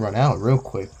money run out real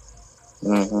quick.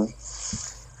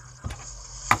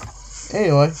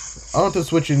 Anyway, on to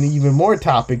switching even more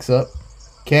topics up.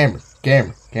 Cameron.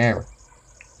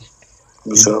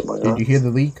 What's up, my guy? Did you hear the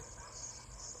leak?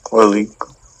 What leak?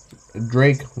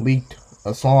 Drake leaked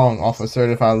a song off of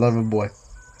Certified Lover Boy.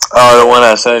 Oh, the one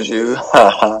I sent you.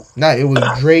 Nah, it was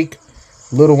Drake,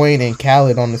 Lil Wayne, and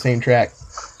Khaled on the same track.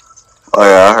 Oh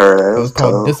yeah, I heard it. It was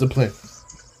called Discipline.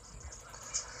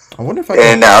 I wonder if I can...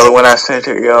 And the other one I sent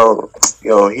you,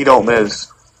 yo, he don't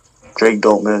miss. Drake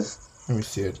don't miss. Let me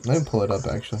see it. Let me pull it up,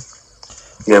 actually.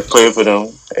 Yeah, play it for them.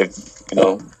 If,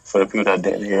 for the people that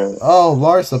didn't hear it. Oh,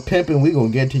 Larsa Pimpin', we gonna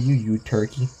get to you, you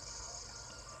turkey.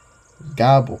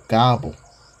 Gobble, gobble.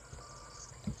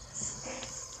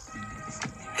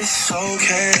 It's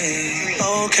okay,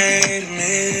 okay to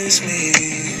miss me.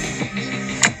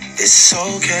 It's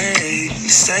okay to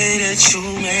say that you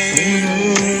made a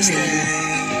mistake.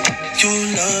 You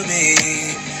love me,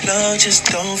 love just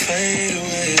don't fade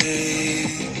away.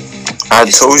 I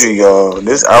told you, y'all,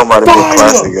 this album might be a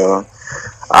classic, y'all.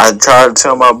 I tried to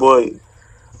tell my boy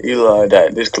Eli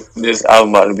that this album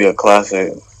about to be a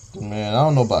classic. Man, I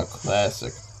don't know about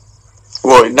classic.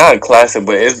 Well, not a classic,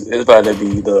 but it's about to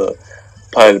be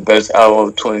probably the best album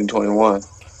of 2021.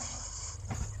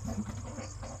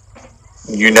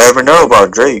 You never know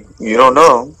about Drake. You don't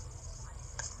know.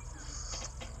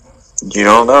 You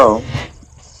don't know.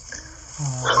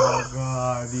 Oh my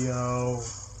god, yo.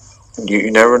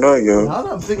 You never know, yo. Now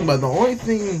that I'm thinking about it, the only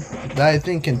thing that I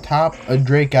think can top a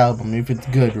Drake album, if it's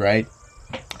good, right,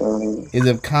 is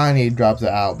if Kanye drops an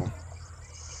album.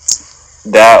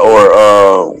 That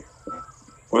or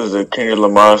what is it? Kendrick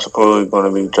Lamar supposedly going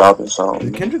to be dropping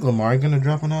something. Is Kendrick Lamar going to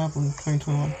drop an album in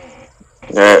 2021?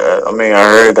 Yeah, I mean, I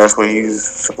heard that's what he's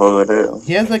supposed to do.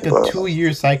 He has like a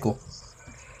 2-year cycle.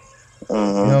 You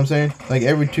know what I'm saying? Like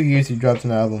every 2 years he drops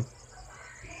an album.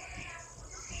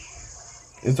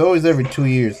 It's always every 2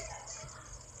 years.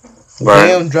 Right.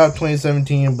 Damn dropped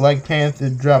 2017. Black Panther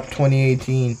dropped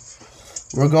 2018.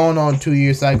 We're going on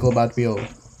 2-year cycle about to be over.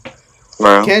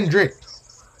 Right. Kendrick.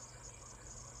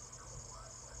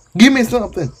 Give me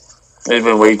something. It's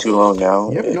been way too long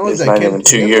now. You ever noticed it's that not even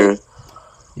 2 years.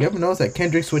 You ever notice that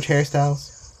Kendrick switch hairstyles?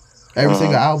 Every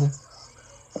single album?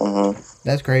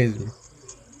 That's crazy.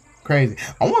 Crazy.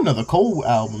 I want another Cole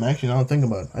album, actually. I don't think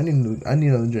about it. I need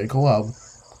another J. Cole album.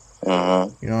 You know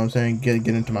what I'm saying? Get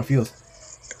into my feels.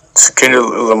 Kendrick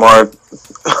Lamar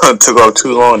took off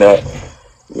too long that,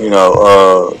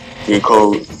 J.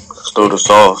 Cole stole the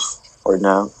sauce right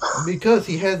now. Because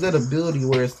he has that ability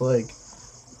where it's like,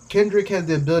 Kendrick has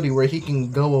the ability where he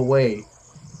can go away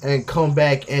and come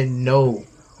back and know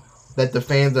that the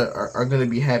fans are going to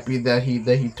be happy that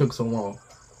he took so long.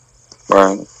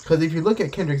 Right. Because if you look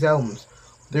at Kendrick's albums,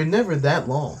 they're never that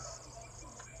long.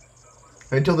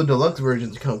 Until the deluxe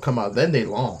versions come out, then they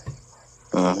long.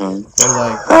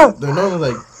 They're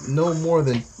normally like no more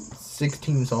than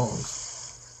 16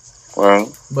 songs. Right.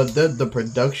 But the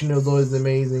production is always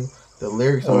amazing. The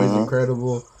lyrics are always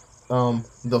incredible.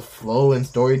 The flow and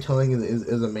storytelling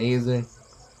is amazing.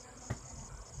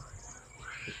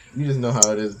 You just know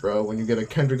how it is, bro. When you get a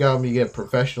Kendrick album, you get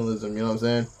professionalism, you know what I'm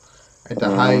saying? At the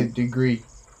highest degree.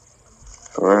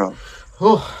 For real.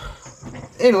 Oh.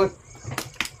 Anyway,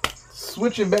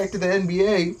 switching back to the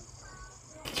NBA,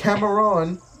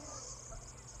 Cameron.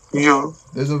 Yo.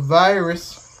 There's a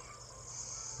virus,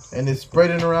 and it's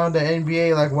spreading around the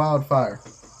NBA like wildfire.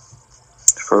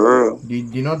 For real. Do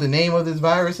you know what the name of this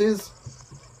virus is?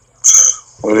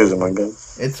 What is it, my guy?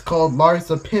 It's called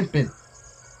Larsa Pimpin'.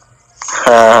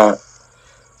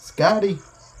 Scotty,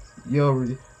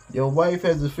 your wife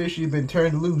has officially been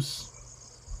turned loose.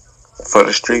 For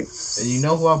the streets. And you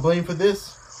know who I blame for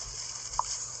this?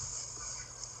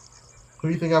 Who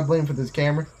do you think I blame for this,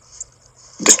 Cameron?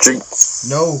 The streets.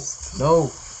 No.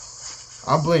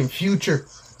 I blame Future.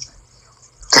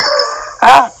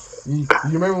 You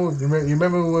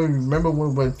remember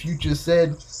when Future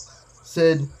said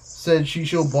she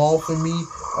should ball for me,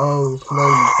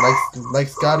 like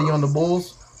Scotty on the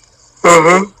Bulls.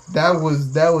 That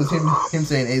was him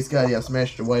saying, "Hey Scotty, I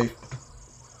smashed your wife."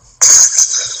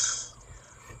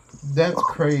 That's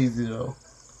crazy though.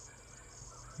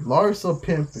 Larsa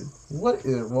Pimpin', what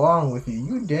is wrong with you?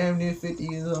 You damn near 50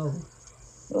 years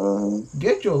old.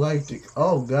 Get your life together.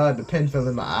 Oh God, the pen fell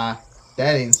in my eye.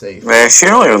 That ain't safe. Man, she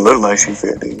don't even look like she's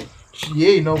 50. Yeah,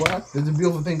 you know what? There's a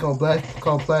beautiful thing called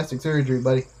plastic surgery,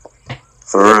 buddy.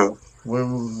 For real.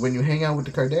 When you hang out with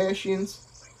the Kardashians,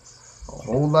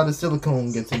 a whole lot of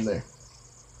silicone gets in there.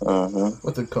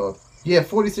 What's it called? Yeah,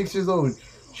 46 years old.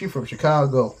 She from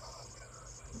Chicago.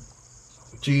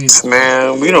 Jesus.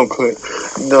 Man, we don't claim.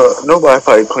 No, nobody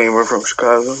probably claim her from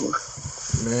Chicago.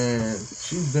 Man,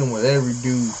 she's been with every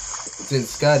dude since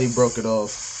Scotty broke it off.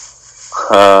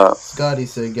 Scotty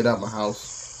said, "Get out my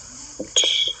house."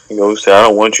 You know, say, "I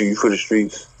don't want you. You for the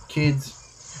streets." Kids.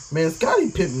 Man,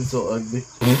 Scottie Pippen's so ugly.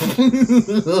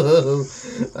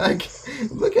 Like,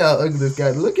 look how ugly this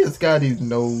guy. Look at Scottie's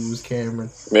nose, Cameron.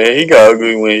 Man, he got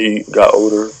ugly when he got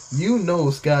older. You know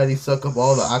Scottie suck up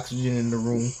all the oxygen in the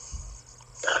room.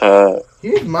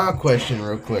 Here's my question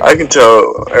real quick. I can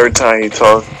tell every time he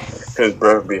talks, his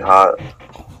breath be hot.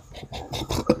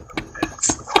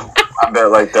 I bet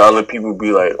like the other people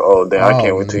be like, "Oh damn, I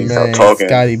can't wait till he stop talking."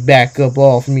 Scottie, back up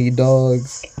off me,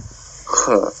 dogs.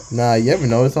 Nah, you ever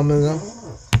notice something though?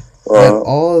 Like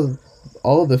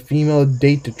all the female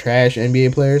date to trash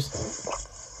NBA players.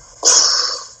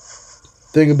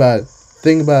 Think about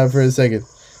it for a second.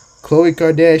 Khloe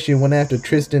Kardashian went after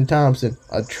Tristan Thompson,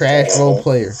 a trash role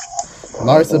player.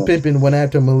 Larsa Pippen went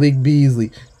after Malik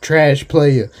Beasley, trash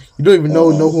player. You don't even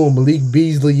know who Malik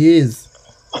Beasley is.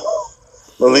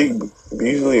 Malik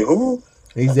Beasley, who?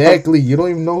 Exactly. You don't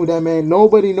even know who that man.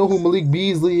 Nobody know who Malik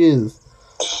Beasley is.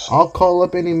 I'll call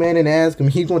up any man and ask him.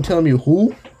 He's gonna tell me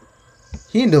who.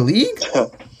 He in the league?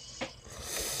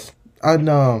 And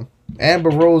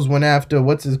Amber Rose went after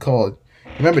what's his called?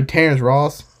 Remember Terrence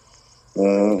Ross?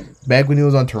 Back when he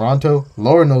was on Toronto.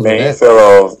 Lord knows man, what that.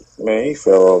 He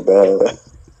fell off bad.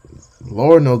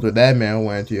 Lord knows what that man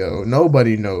went, yo.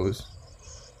 Nobody knows.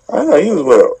 I know he was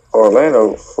with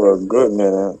Orlando for a good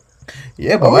minute.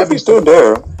 Yeah, but I he's still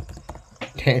there.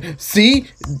 See,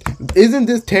 isn't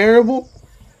this terrible?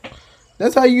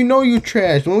 That's how you know you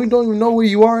trash when we don't even know where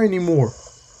you are anymore.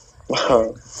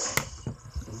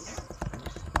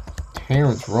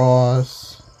 Terrence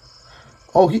Ross.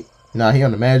 Oh, he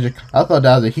on the Magic. I thought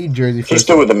that was a Heat jersey. He's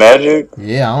still with the Magic?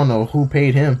 Yeah, I don't know who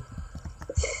paid him.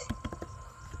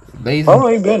 How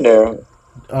long he been there?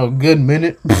 A good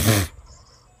minute.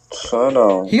 I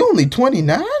know. He only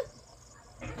 29?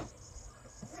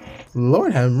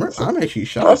 Lord have mercy. I'm actually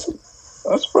shocked.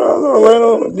 I'm surprised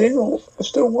Orlando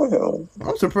still want him.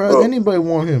 I'm surprised anybody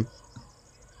want him.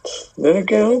 Then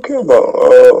again, who care about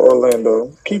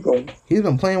Orlando? Keep him. He's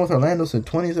been playing with Orlando since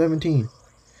 2017.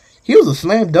 He was a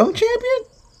slam dunk champion?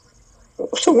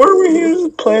 So where were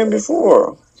he playing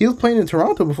before? He was playing in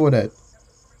Toronto before that.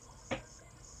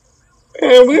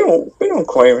 Man, we don't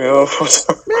claim him. Man,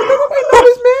 nobody knows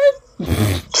this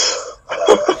man.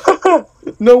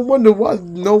 No wonder why.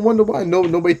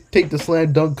 Nobody take the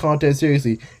slam dunk contest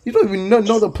seriously. You don't even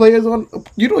know the players on.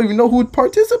 You don't even know who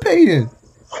participating.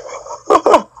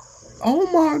 Oh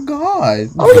my God!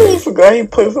 I really forgot he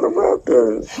played for the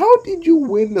Raptors. How did you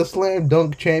win the slam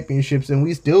dunk championships and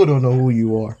we still don't know who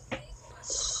you are?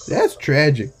 That's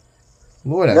tragic.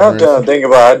 Lord, now that I think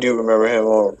about it, I do remember him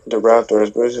on the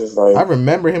Raptors, but it's just like I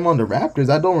remember him on the Raptors.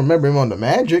 I don't remember him on the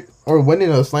Magic or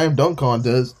winning a slam dunk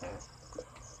contest.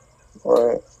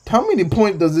 Right. How many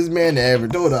points does this man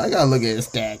average? Hold on, I gotta look at his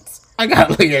stats.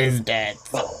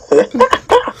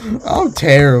 I'm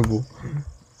terrible.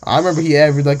 I remember he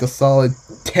averaged like a solid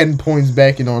 10 points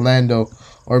back in Orlando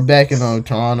or back in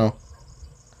Toronto.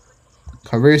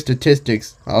 Career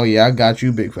statistics. Oh yeah, I got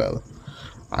you, big fella.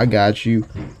 I got you.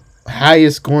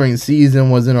 Highest scoring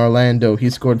season was in Orlando. He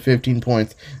scored 15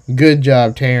 points. Good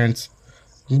job, Terrence.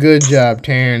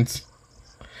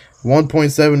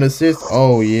 1.7 assists.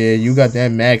 Oh, yeah. You got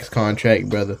that max contract,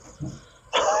 brother.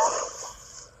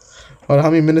 Hold on, how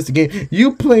many minutes a game?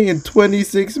 You playing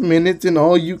 26 minutes and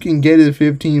all you can get is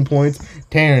 15 points.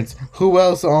 Terrence, who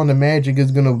else on the Magic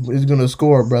is gonna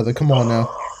score, brother? Come on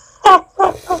now.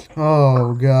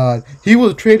 Oh, God. He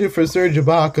was traded for Serge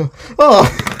Ibaka. Oh.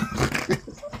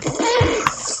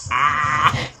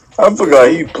 I forgot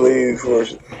he played for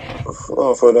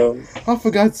them. I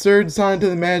forgot Serge signed to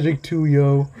the Magic too,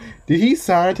 yo. Did he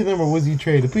sign to them or was he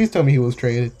traded? Please tell me he was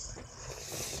traded.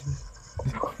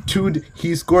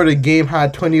 He scored a game-high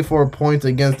 24 points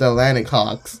against the Atlantic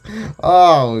Hawks.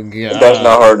 Oh, God. That's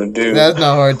not hard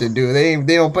to do. They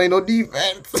don't play no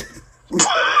defense.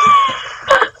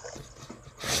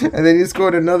 And then he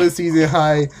scored another season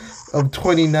high of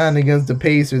 29 against the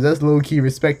Pacers. That's low-key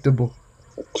respectable.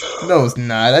 No, it's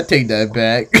not. I take that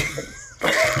back.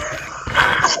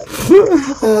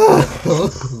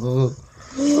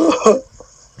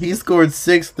 He scored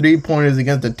 6 3-pointers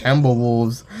against the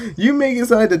Timberwolves. You make it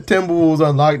sound like the Timberwolves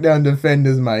are lockdown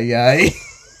defenders, my guy.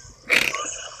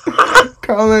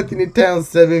 Karl Anthony Towns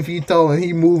 7 feet tall and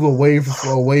he moved away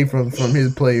from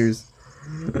his players.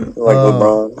 Like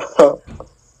LeBron.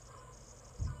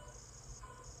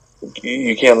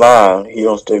 You can't lie. He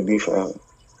don't stick defense.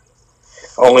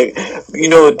 Only, you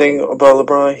know the thing about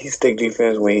LeBron? He stick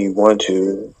defense when he want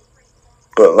to.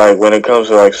 But, like, when it comes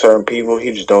to, like, certain people,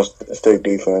 he just don't stick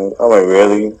defense. I'm like,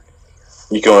 really?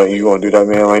 You gonna do that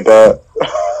man like that?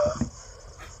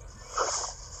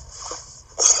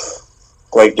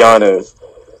 Like Giannis.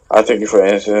 I think for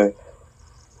instance,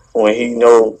 when he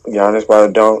know Giannis about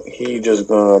to dunk, he just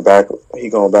gonna back. He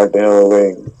gonna back the hell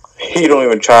away. He don't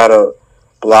even try to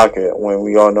block it when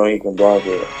we all know he can block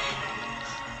it.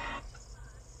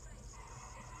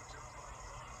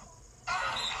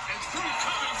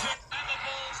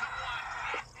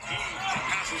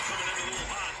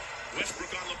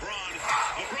 Westbrook on LeBron.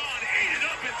 LeBron ate it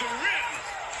up at the rim.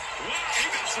 Wow, he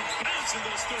got some bounce in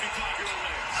those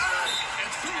 35-year-old legs. And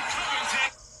through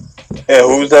Covington. And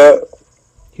who's that?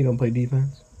 He don't play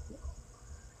defense.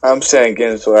 I'm saying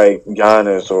against like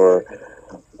Giannis or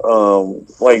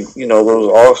like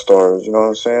those all stars. You know what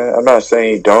I'm saying? I'm not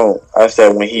saying he don't. I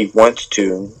said when he wants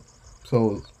to.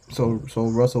 So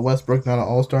Russell Westbrook not an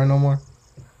all star no more.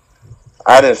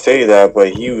 I didn't say that,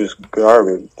 but he was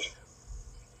garbage.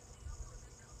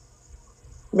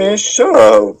 Man, shut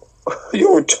up.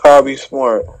 You were Bobby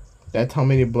Smart. That's how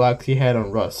many blocks he had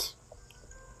on Russ.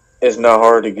 It's not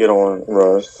hard to get on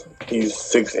Russ. He's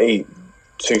 6'8",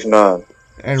 6'9".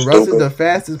 And Russ is the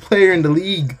fastest player in the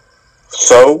league.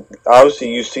 So,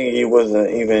 obviously you see he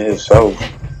wasn't even himself.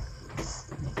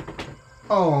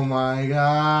 Oh my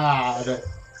god.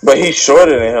 But he's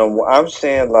shorter than him. I'm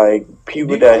saying like people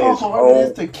Do you that know his how hard it own.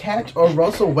 is to catch a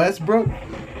Russell Westbrook?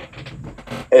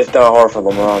 It's not hard for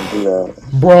LeBron to do that.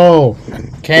 Bro,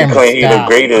 He Cameron, claim he the stop.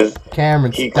 greatest.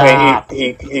 Cameron, He stop.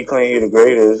 claim he claim he the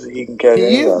greatest. He can catch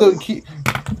He is anybody.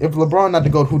 if LeBron not the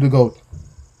GOAT, who the GOAT?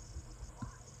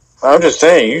 I'm just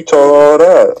saying, you told all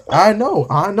that. I know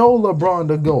LeBron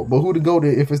the GOAT, but who the GOAT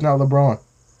if it's not LeBron?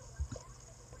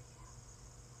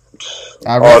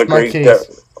 I All rest the my greats,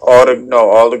 case. all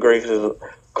the greats is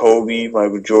Kobe,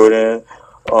 Michael Jordan.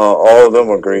 All of them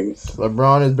are greats.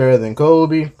 LeBron is better than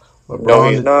Kobe. LeBron No,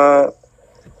 he's not.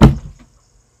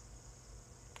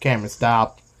 Cameron,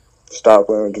 stop. Stop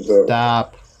playing with yourself.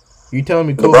 Stop. You telling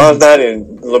me Kobe?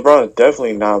 LeBron's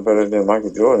definitely not better than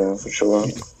Michael Jordan for sure.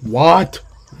 What?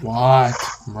 Bro?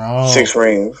 6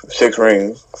 rings,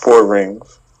 4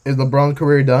 rings. Is LeBron's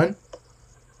career done?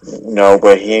 No,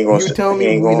 but he ain't gonna.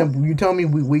 You tell me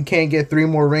we can't get 3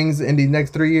 more rings in the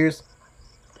next 3 years?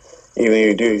 Even if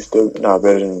you do, he's still not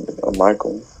better than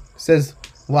Michael. Says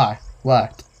why?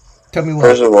 Tell me why.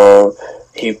 First of all,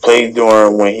 he played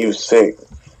during when he was sick.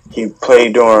 He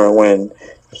played during when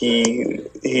he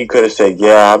could have said,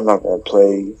 "Yeah, I'm not gonna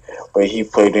play," but he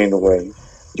played anyway.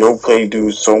 Yo play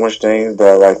do so much things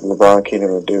that like LeBron can't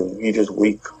even do. He just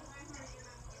weak.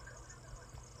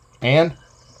 And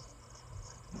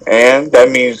that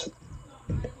means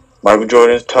Michael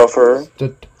Jordan's tougher.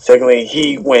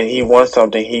 Secondly, when he wants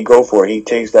something, he go for it. He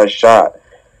takes that shot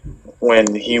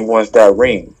when he wants that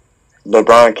ring.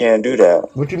 LeBron can't do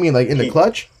that. What you mean, like in the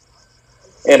clutch?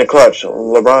 In the clutch,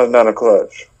 LeBron's not a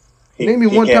clutch. He can't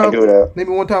do that. Name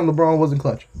me one time LeBron wasn't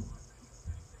clutch.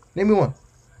 Name me one.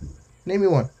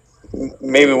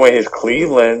 Maybe when his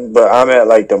Cleveland, but I'm at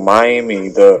like the Miami,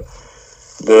 the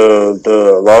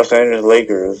Los Angeles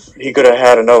Lakers. He could have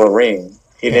had another ring.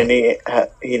 He didn't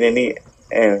need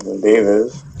Anthony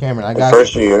Davis. Cameron, I got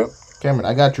first year. Cameron,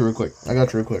 I got you real quick. All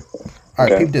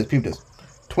right, Okay. peep this.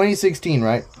 2016,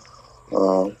 right?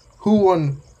 Um, Who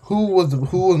was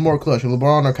more clutch,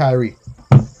 LeBron or Kyrie?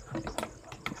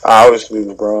 Obviously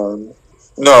LeBron.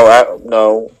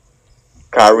 No,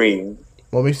 Kyrie.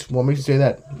 What makes you say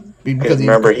that? Because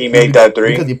remember he made that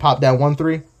 3. Because he popped that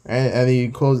 1-3 and he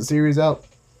closed the series out.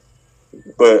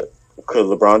 But could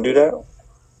LeBron do that?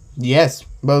 Yes,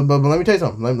 but let me tell you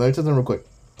something. Let me tell you something real quick.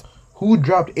 Who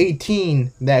dropped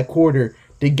 18 that quarter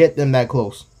to get them that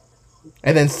close,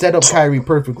 and then set up Kyrie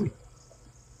perfectly?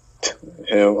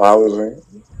 Him, obviously.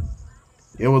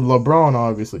 It was LeBron,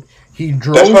 obviously. He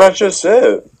drove. That's what I just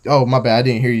said. Oh, my bad. I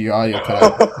didn't hear your audio cut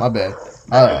out. My bad.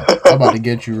 I'm about to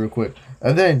get you real quick.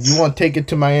 And then you want to take it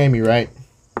to Miami, right?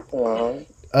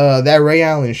 That Ray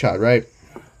Allen shot, right?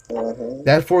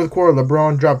 That fourth quarter,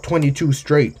 LeBron dropped 22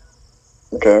 straight.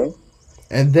 Okay.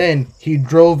 And then he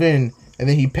drove in, and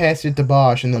then he passed it to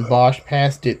Bosh, and then Bosh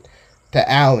passed it to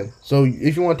Allen. So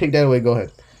if you want to take that away, go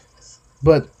ahead.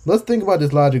 But let's think about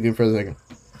this logically for a second.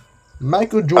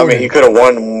 Michael Jordan. I mean, he could have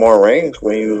won more rings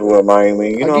when he was with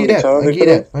Miami. You know I'll give you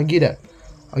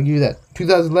that.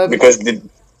 2011.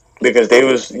 Because they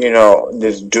was,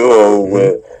 this duo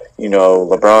with,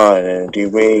 LeBron and D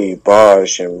Wade,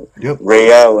 Bosh, and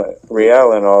Ray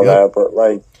Allen, all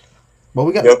that. But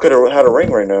we got. Y'all could have had a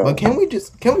ring right now. But can we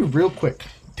real quick?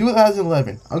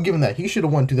 2011. I'll give him that. He should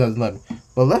have won 2011.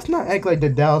 But let's not act like the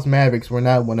Dallas Mavericks were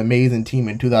not an amazing team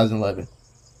in 2011.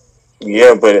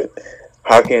 Yeah, but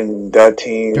how can that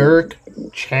team? Dirk,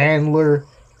 Chandler,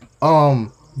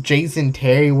 Jason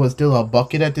Terry was still a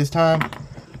bucket at this time.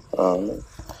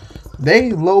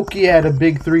 They low-key had a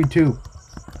big 3 too.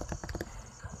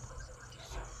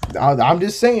 I'm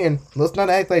just saying, let's not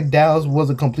act like Dallas was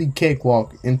a complete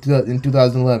cakewalk in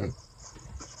 2011.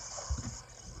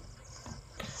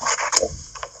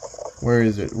 Where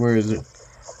is it?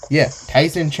 Yeah,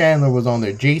 Tyson Chandler was on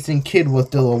there. Jason Kidd was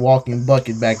still a walking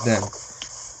bucket back then.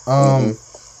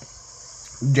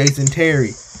 Jason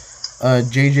Terry,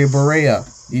 JJ Barea.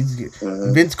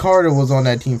 Vince Carter was on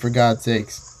that team, for God's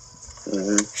sakes.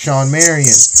 Sean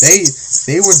Marion.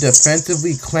 They were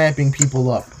defensively clamping people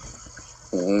up.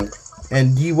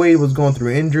 And D Wade was going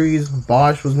through injuries.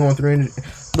 Bosh was going through injuries.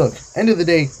 Look, end of the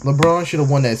day, LeBron should have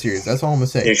won that series. That's all I'm gonna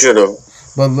say. He should have.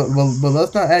 But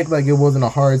let's not act like it wasn't a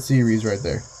hard series right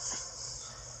there.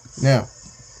 Now,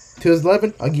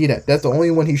 2011, I'll give you that. That's the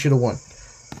only one he should have won.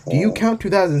 Do you count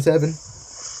 2007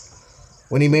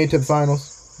 when he made it to the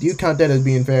finals? Do you count that as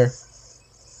being fair?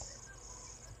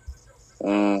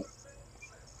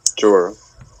 Sure.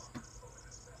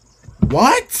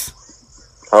 What?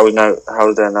 How is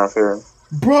that not fair?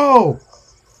 Bro,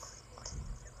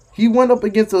 he went up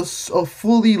against a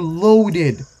fully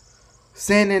loaded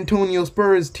San Antonio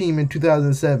Spurs team in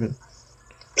 2007.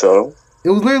 So? It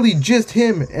was literally just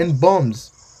him and bums.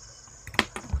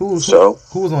 Who was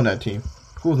on that team?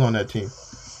 Who was on that team?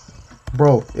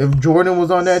 Bro, if Jordan was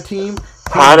on that team...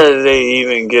 How did they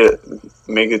even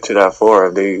make it to that far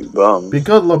if they bums?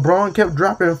 Because LeBron kept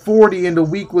dropping 40 and the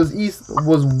week was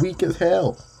weak as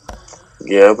hell.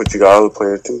 Yeah, but you got other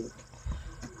players too.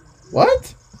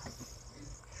 What?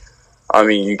 I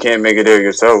mean, you can't make it there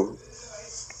yourself.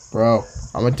 Bro,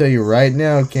 I'm going to tell you right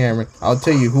now, Cameron. I'll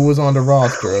tell you who was on the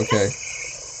roster, okay?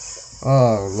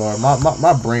 Oh, Lord.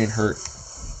 My brain hurt.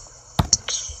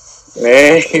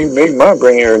 Man, you make my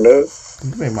brain hurt, though.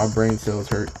 You make my brain cells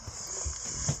hurt.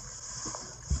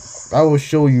 I will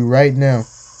show you right now.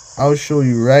 I'll show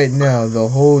you right now the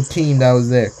whole team that was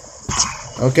there.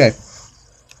 Okay.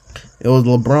 It was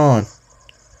LeBron.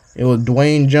 It was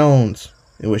Dwayne Jones.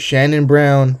 It was Shannon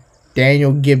Brown,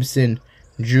 Daniel Gibson,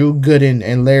 Drew Gooden,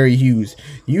 and Larry Hughes.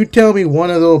 You tell me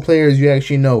one of those players you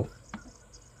actually know.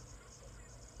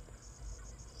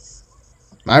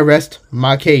 I rest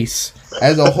my case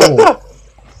as a whole.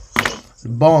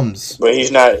 Bums. But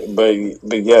he's not. But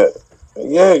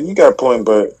yeah, you got a point.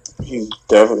 But he's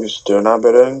definitely still not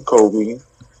better than Kobe.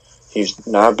 He's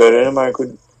not better than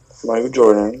Michael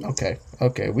Jordan. Okay.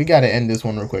 We got to end this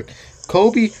one real quick.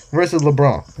 Kobe versus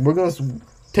LeBron. We're going to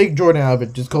take Jordan out of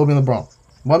it. Just Kobe and LeBron.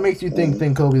 What makes you think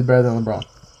Kobe's better than LeBron?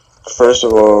 First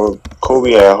of all,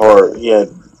 Kobe had heart. He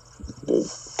had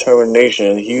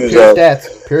determination. He was Pure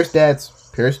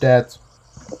stats.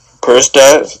 Per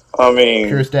stats? I mean...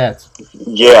 Pure stats.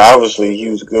 Yeah, obviously, he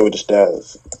was good with the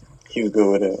stats. He was good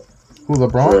with it. Who,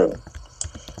 LeBron?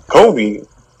 Kobe.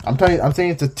 I'm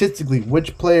saying statistically,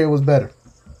 which player was better?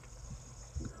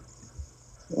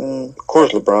 Of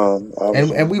course, LeBron.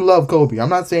 And we love Kobe. I'm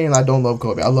not saying I don't love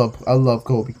Kobe. I love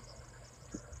Kobe.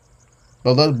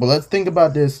 But let's think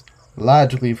about this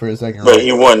logically for a second. But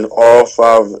he won all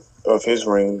 5 of his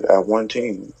rings at one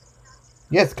team.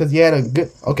 Yes, because he had a good...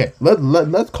 Okay,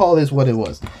 let's call this what it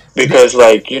was. Because,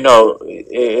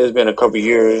 it's been a couple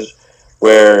years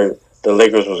where the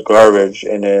Lakers was garbage,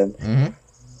 and then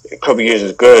a couple years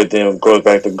is good, then it goes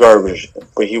back to garbage.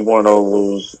 But he won all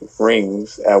those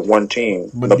rings at one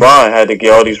team. But LeBron had to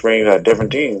get all these rings at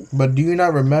different teams. But do you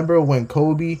not remember when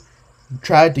Kobe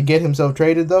tried to get himself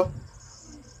traded, though?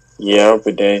 Yeah,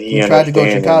 but then he tried to go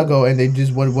to Chicago, and they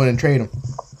just wouldn't trade him.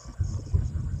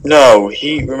 No,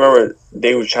 remember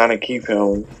they were trying to keep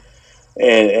him,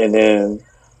 and then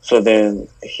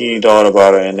he thought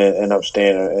about it and then ended up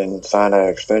staying and signed an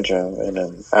extension, and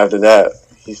then after that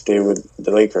he stayed with the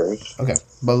Lakers. Okay,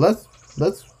 but let's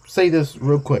say this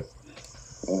real quick.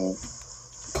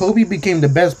 Kobe became the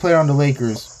best player on the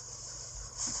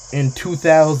Lakers in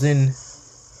 2000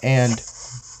 and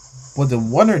was it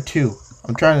 1 or 2?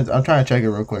 I'm trying to check it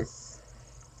real quick.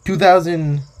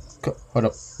 2000. Hold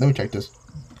up, let me check this.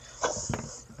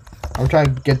 I'm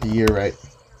trying to get the year right.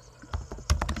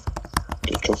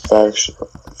 Get your facts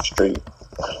straight.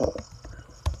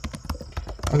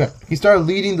 Okay, he started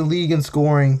leading the league in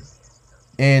scoring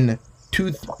he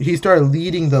started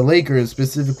leading the Lakers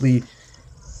specifically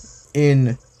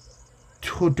in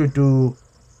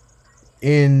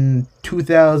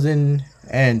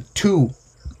 2002.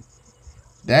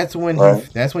 That's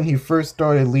when he first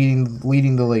started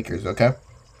leading the Lakers, okay?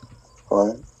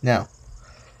 Right. Now,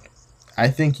 I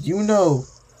think you know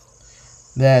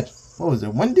that what was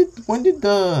it? When did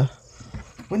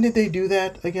they do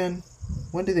that again?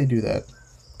 When did they do that?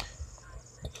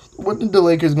 When did the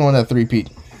Lakers go on that 3-peat?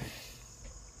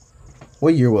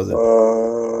 What year was it?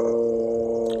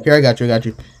 Here, I got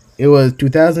you. It was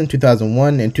 2000,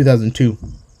 2001, and 2002.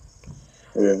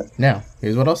 Yeah. Now,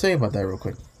 here's what I'll say about that real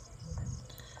quick.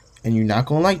 And you're not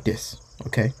going to like this,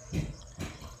 okay?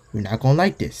 You're not going to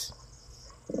like this.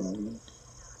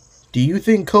 Do you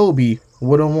think Kobe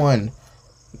would have won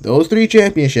those 3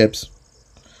 championships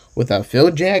without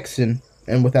Phil Jackson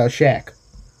and without Shaq?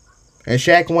 And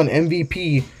Shaq won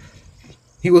MVP.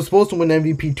 He was supposed to win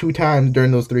MVP 2 times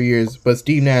during those 3 years, but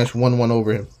Steve Nash won one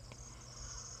over him.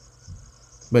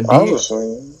 But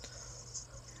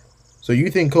so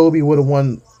you think Kobe would have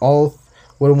won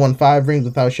 5 rings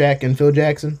without Shaq and Phil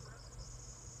Jackson?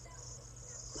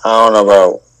 I don't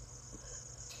know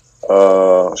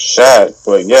about Shaq,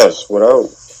 but yes, without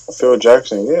Phil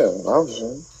Jackson, yeah,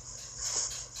 obviously.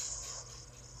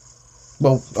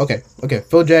 Well, okay.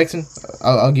 Phil Jackson,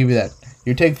 I'll give you that.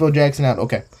 You take Phil Jackson out,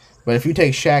 okay. But if you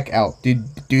take Shaq out, do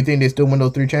you think they still win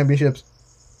those 3 championships?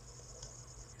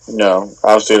 No,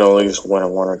 I'll see at least win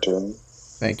 1 or 2.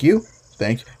 Thank you.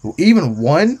 Even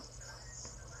 1?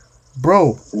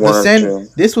 Bro, 1 or 2.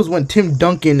 This was when Tim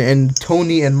Duncan and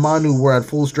Tony and Manu were at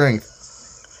full strength.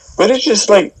 But it's just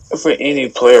like for any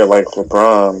player like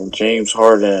LeBron, James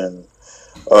Harden,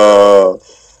 the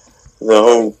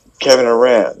whole Kevin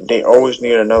Durant, they always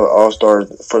need another All-Star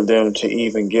for them to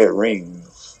even get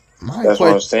rings. That's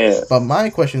what I'm saying. But my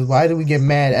question is, why do we get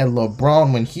mad at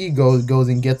LeBron when he goes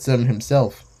and gets them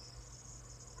himself?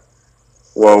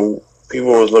 Well, people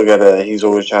always look at it, he's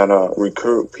always trying to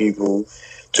recruit people.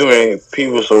 Too many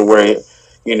people, so where,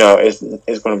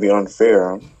 it's going to be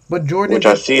unfair. But Jordan,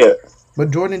 I see it.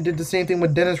 But Jordan did the same thing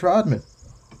with Dennis Rodman.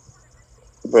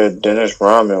 But Dennis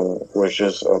Rodman was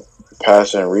just a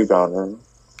passer and rebounder.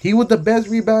 He was the best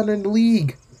rebounder in the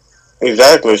league.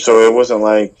 Exactly. So it wasn't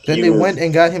like then they went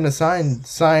and got him to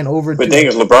sign over. But the thing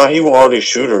is, LeBron, he won all these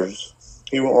shooters.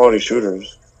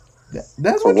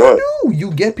 That's what you do.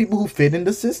 You get people who fit in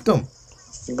the system.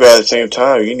 But at the same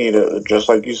time, you need just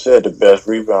like you said, the best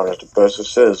rebounders, the best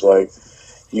assists. Like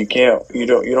you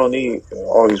don't need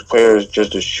all these players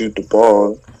just to shoot the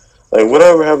ball. Like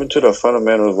whatever happened to the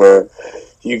fundamentals where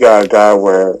you got a guy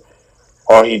where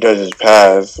all he does is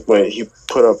pass, but he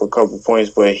put up a couple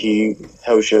points, but he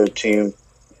helps your team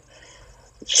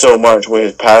so much with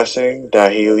his passing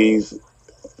that he leaves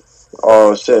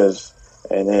all assists,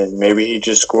 and then maybe he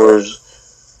just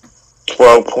scores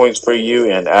 12 points for you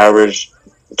and average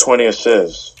 20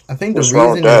 assists. I think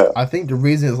the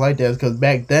reason it's like that is because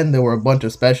back then there were a bunch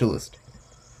of specialists.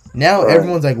 Now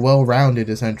everyone's like well-rounded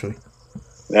essentially.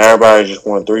 Now everybody just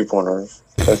want 3-pointers.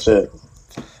 That's it.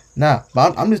 Nah,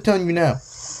 but I'm just telling you now.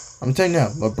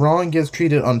 LeBron gets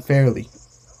treated unfairly.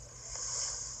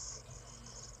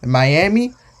 In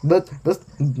Miami, let's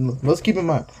keep in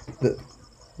mind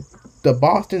the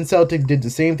Boston Celtics did the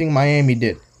same thing Miami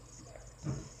did.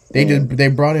 They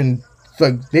brought in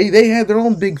they had their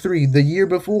own big 3 the year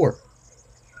before.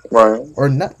 Right. Or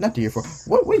not the year before.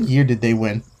 What year did they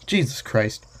win? Jesus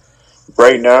Christ.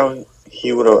 Right now,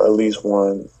 he would have at least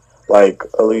won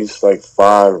at least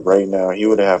 5 right now. He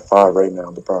would have 5 right now,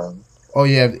 LeBron. Oh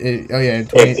yeah,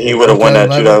 if he would have won that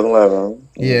 2011.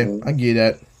 Yeah, Mm-hmm. I get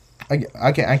that.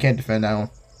 I can't defend that one.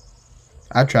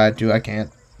 I tried to. I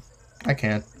can't.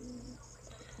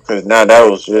 Because now that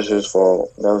was just his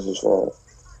fault.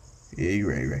 Yeah,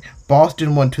 you're right.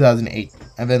 Boston won 2008,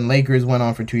 and then Lakers went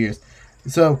on for 2 years.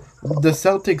 So the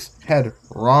Celtics had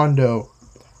Rondo.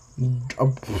 I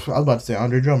was about to say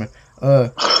Andre Drummond.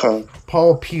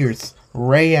 Paul Pierce,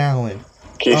 Ray Allen,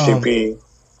 KCP.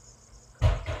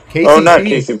 Not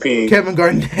KCP. Kevin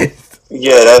Garnett.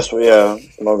 Yeah,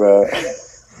 my bad.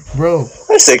 Bro.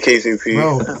 I said KCP.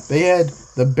 Bro, they had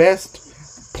the best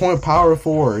power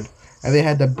forward, and they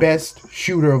had the best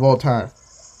shooter of all time,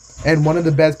 and one of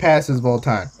the best passes of all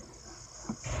time.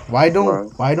 Why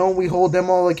don't we hold them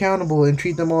all accountable and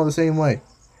treat them all the same way?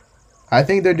 I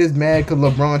think they're just mad because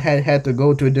LeBron had to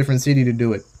go to a different city to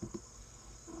do it.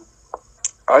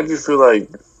 I just feel like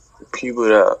people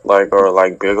that are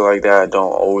big like that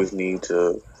don't always need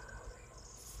to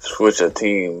switch a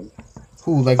team.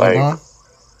 Who, LeBron?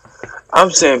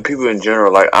 I'm saying people in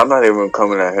general. I'm not even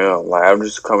coming at him. I'm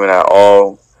just coming at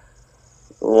all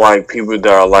people that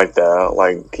are like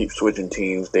that. Keep switching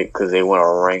teams because they want a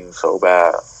ring so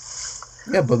bad.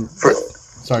 Yeah, but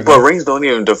rings don't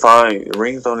even define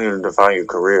your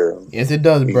career. Yes, it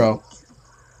does, bro.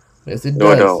 Yes, it does.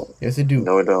 No, it don't. Yes, it do.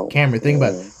 No, it don't. Cameron, think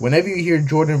about it. Whenever you hear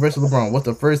Jordan versus LeBron, what's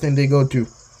the first thing they go to?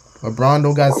 LeBron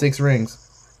don't got 6 rings.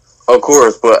 Of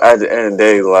course, but at the end of the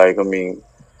day, it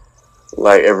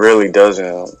really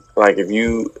doesn't. If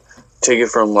you take it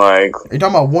from Are you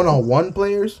talking about one-on-one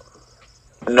players?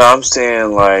 No, I'm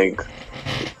saying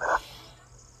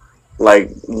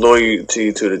like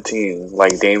loyalty to the team,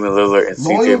 like Damian Lillard and CJ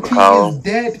Loyalty is McCollum.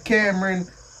 dead, Cameron.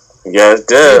 Yeah, it's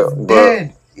dead, It's but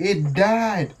dead. It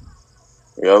died.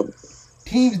 yep,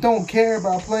 Teams don't care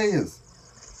about players.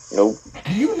 nope.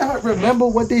 Do you not remember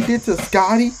what they did to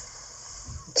Scotty?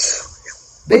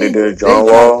 What they did to John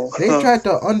Wall? They tried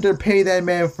to underpay that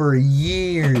man for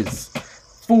years.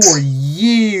 For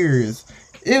years.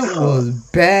 It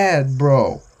was bad,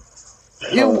 bro.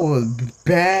 It was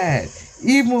bad.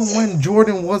 Even when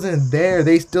Jordan wasn't there,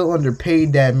 they still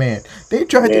underpaid that man. They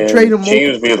tried to trade him.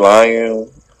 Teams be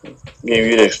lying, give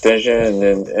you the extension, and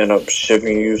then end up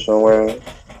shipping you somewhere.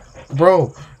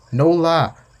 Bro, no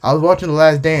lie. I was watching The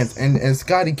Last Dance, and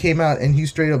Scotty came out and he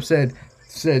straight up said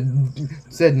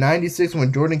 96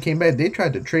 when Jordan came back. They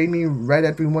tried to trade me right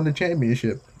after we won the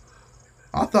championship.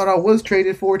 I thought I was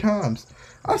traded 4 times.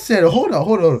 I said, hold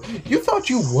on. You thought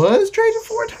you was traded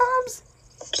 4 times?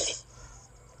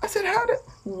 I said,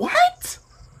 what?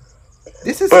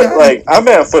 This is But like, I'm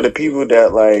mad for the people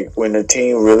that like when the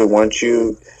team really wants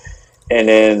you, and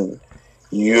then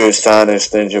you sign an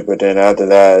extension, but then after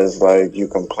that it's like you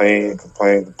complain,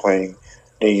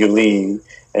 then you leave,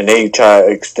 and they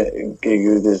try to give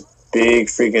you this big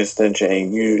freaking extension,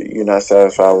 and you're not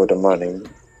satisfied with the money.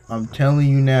 I'm telling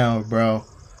you now, bro.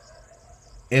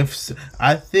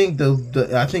 I think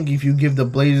if you give the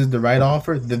Blazers the right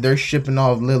offer, that they're shipping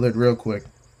off Lillard real quick.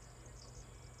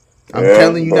 I'm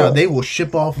telling you now, they will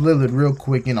ship off Lillard real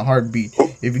quick in a heartbeat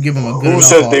if you give them a good. Who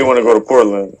says they want to go to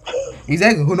Portland?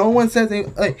 Exactly. No one says they.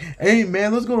 Hey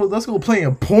man, let's go play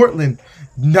in Portland.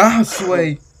 Nah,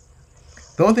 Sway.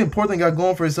 The only thing Portland got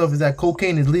going for itself is that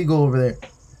cocaine is legal over there.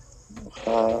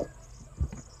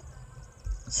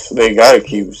 So they gotta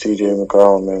keep CJ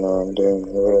McCollum and Damian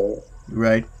Lillard.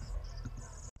 Right.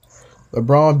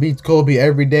 LeBron beats Kobe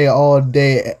every day, all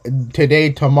day,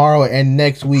 today, tomorrow, and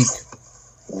next week.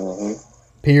 Mm-hmm.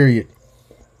 Period.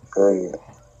 Great.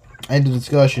 End of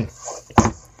discussion.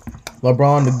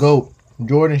 LeBron the GOAT.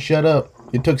 Jordan, shut up.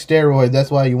 You took steroids.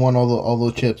 That's why you won all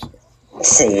those chips.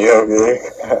 Yeah, okay.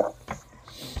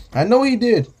 I know he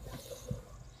did.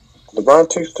 LeBron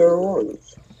took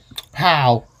steroids.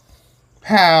 How?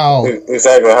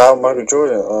 Exactly how Michael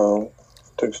Jordan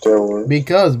took steroids.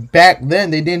 Because back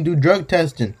then they didn't do drug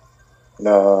testing.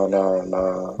 No.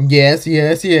 Yes.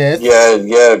 Yeah,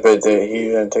 but he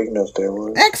didn't take no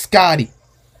steroids. Ex Scotty.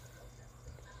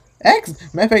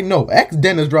 Matter of fact, no. Ex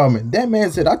Dennis Rodman. That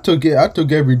man said, I took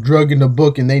every drug in the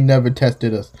book and they never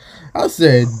tested us. I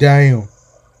said, damn.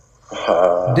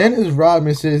 Dennis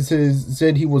Rodman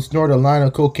said he would snort a line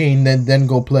of cocaine then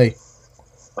go play.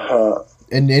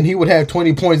 And he would have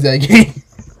 20 points that game.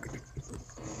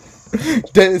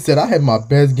 Dennis said, I had my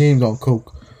best games on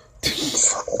coke.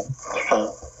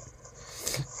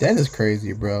 Dennis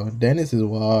crazy, bro. Dennis is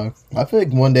wild. I feel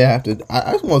like one day I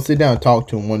just want to sit down and talk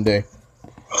to him one day.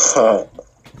 You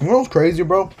know what's crazy,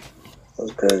 bro?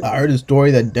 That's crazy. I heard a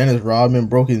story that Dennis Rodman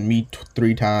broke his meat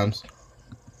 3 times.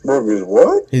 Broke his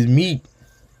what? His meat.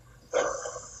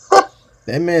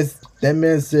 That man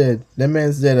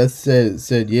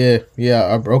said,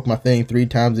 yeah, I broke my thing 3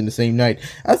 times in the same night.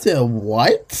 I said,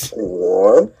 what?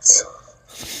 What?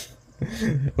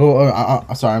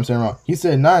 Sorry, I'm saying wrong. He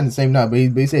said not in the same night, but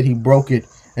he said he broke it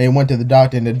and he went to the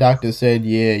doctor, and the doctor said,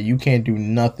 yeah, you can't do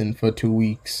nothing for 2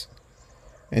 weeks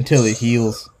until it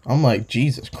heals. I'm like,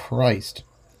 Jesus Christ.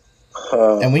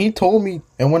 And when he told me,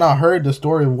 and when I heard the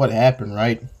story of what happened,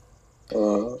 right?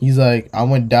 He's like, I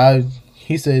went dive.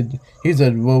 He said,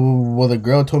 well, the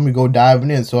girl told me to go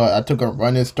diving in, so I took a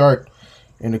running start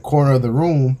in the corner of the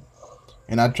room,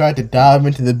 and I tried to dive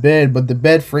into the bed, but the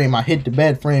bed frame, I hit the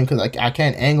bed frame because I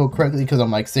can't angle correctly because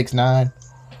I'm like 6'9".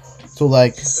 So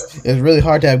like, it's really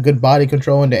hard to have good body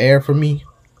control in the air for me.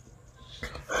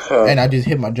 And I just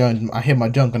hit my junk. I hit my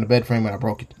junk on the bed frame and I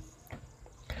broke it.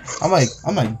 I'm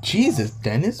like, Jesus,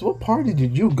 Dennis, what party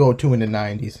did you go to in the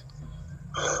 90s?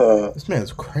 This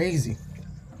man's crazy.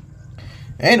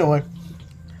 Anyway,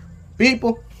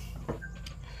 people,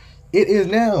 it is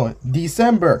now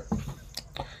December.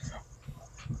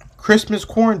 Christmas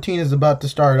quarantine is about to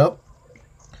start up.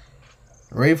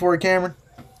 Ready for it, Cameron?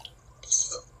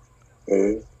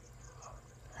 Hey,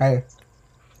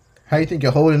 how you think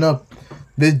you're holding up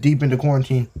this deep into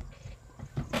quarantine?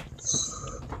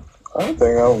 I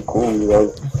think I'm cool. Like,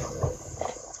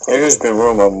 it just been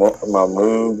ruining my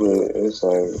mood, but it's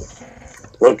like,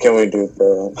 what can we do,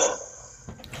 bro?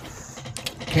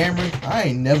 Cameron, I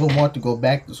ain't never want to go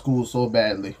back to school so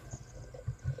badly.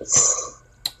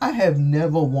 I have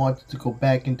never wanted to go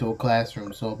back into a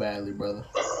classroom so badly, brother.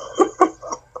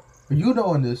 You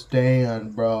don't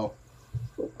understand, bro.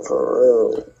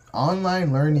 For real.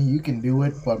 Online learning, you can do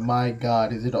it, but my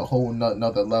God, is it a whole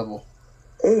nother level?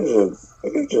 It's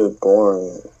just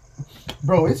boring.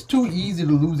 Bro, it's too easy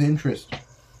to lose interest.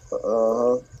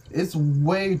 Uh-huh. It's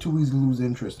way too easy to lose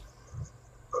interest.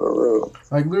 For real.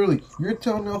 Like, literally, you're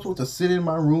telling me I'm supposed to sit in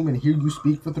my room and hear you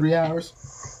speak for 3 hours?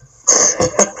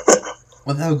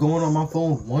 Without going on my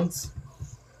phone once?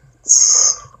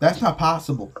 That's not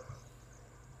possible.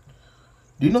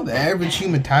 Do you know the average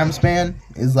human time span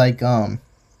is like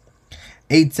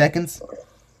 8 seconds?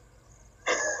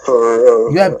 For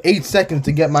real. You have 8 seconds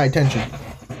to get my attention.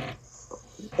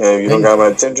 Yeah, you don't got my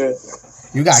attention?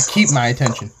 You gotta keep my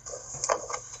attention.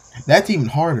 That's even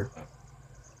harder.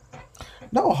 You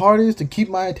know how hard it is to keep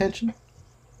my attention?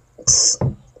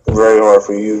 Very hard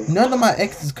for you. None of my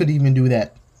exes could even do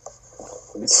that.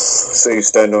 So you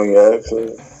stand on your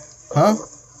exes? Huh?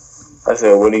 I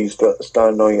said, what are you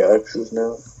standing on your exes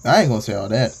now? I ain't gonna say all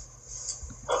that.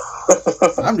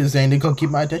 I'm just saying they couldn't keep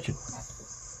my attention.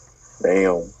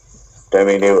 Damn. That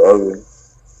mean they were ugly.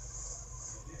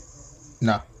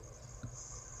 Nah.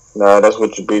 Nah, that's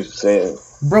what your bitch is saying.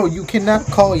 Bro, you cannot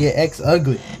call your ex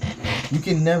ugly. You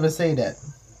can never say that.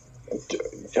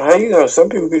 How you know? Some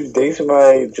people could date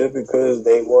somebody just because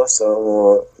they want some,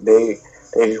 or they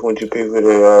just want you people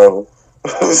to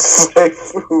like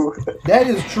food. That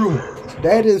is true.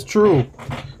 That is true.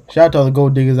 Shout out to all the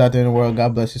gold diggers out there in the world.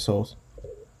 God bless your souls.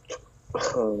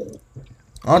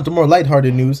 On to more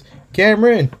lighthearted news.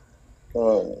 Cameron,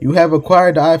 you have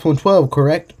acquired the iPhone 12,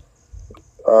 correct?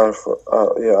 Yeah,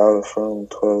 iPhone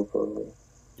 12 Pro.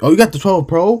 Oh, you got the 12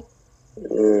 Pro?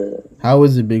 Yeah. How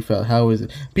is it, big fella? How is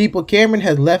it? People, Cameron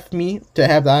has left me to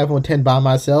have the iPhone 10 by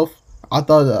myself. I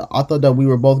thought that we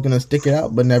were both gonna stick it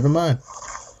out, but never mind.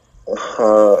 It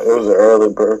was an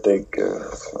early birthday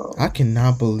gift. So. I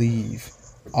cannot believe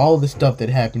all the stuff that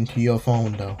happened to your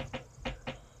phone, though.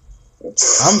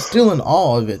 I'm still in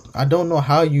awe of it. I don't know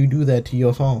how you do that to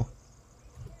your phone.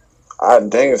 I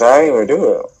didn't even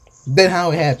do it. Then how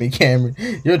it happened, Cameron?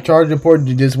 Your charger port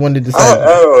just wanted to Out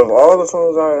decide. of all the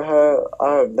phones I had,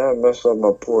 I have not messed up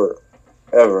my port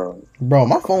ever. Bro,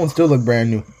 my phone still look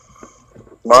brand new.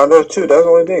 Mine does too. That's the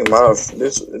only thing.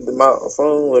 My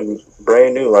phone looks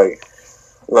brand new. Like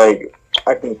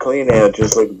I can clean it. It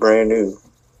just looks brand new.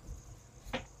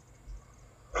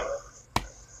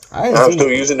 I'm still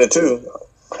using it too.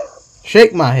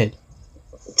 Shake my head.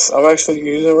 I'm actually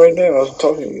using it right now. I was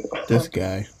talking to you. This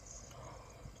guy.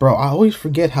 Bro, I always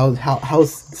forget how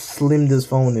slim this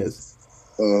phone is.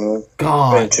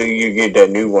 God. Until you get that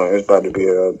new one, it's about to be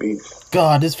a beast.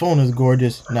 God, this phone is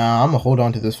gorgeous. Nah, I'm gonna hold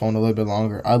on to this phone a little bit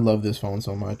longer. I love this phone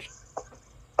so much.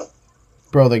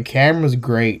 Bro, the camera's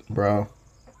great, bro.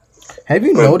 Have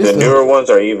you noticed the newer ones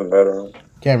are even better?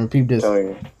 Cameron, peep this. I'm telling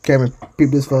you. Cameron,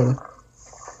 peep this photo.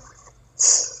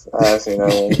 I seen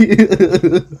that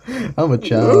one. I'm a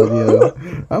child, yo.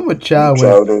 I'm a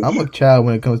child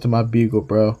when it comes to my Beagle,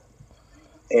 bro.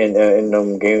 And in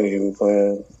them games you be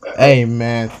playing. Hey,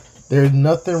 man, there's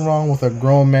nothing wrong with a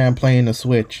grown man playing a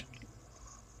Switch.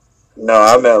 No,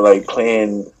 I meant like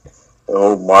playing the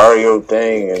whole Mario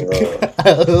thing and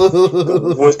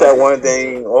what's that one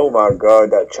thing? Oh my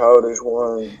God, that childish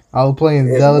one. I was playing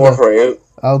It's Zelda. more for you.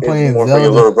 I was playing more Zelda. for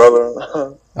your little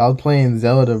brother. I was playing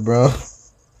Zelda, bro.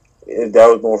 That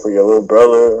was more for your little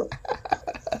brother.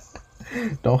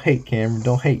 Don't hate, Cameron.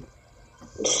 Don't hate.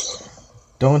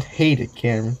 Don't hate it,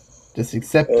 Cameron. Just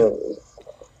accept it.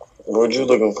 What you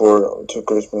looking for to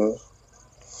Christmas?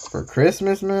 For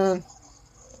Christmas, man?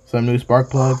 Some new spark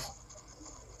plugs.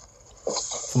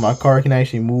 So my car can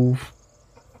actually move.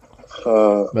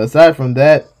 But aside from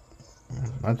that,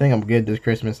 I think I'm good this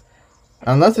Christmas.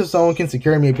 Unless if someone can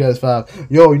secure me a PS5.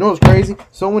 Yo, you know what's crazy?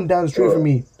 Someone down the street from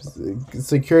me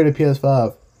secured a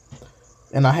PS5.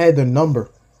 And I had their number.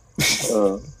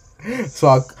 So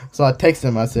I texted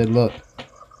him. I said, look.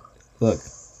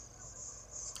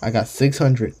 I got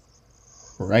 600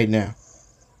 right now.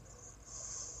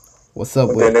 What's up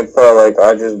with it? Then they probably like,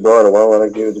 I just bought it. Why would I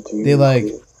give it to you? They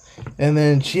like, and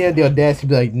then she had the audacity to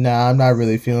be like, nah, I'm not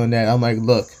really feeling that. I'm like,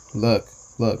 look.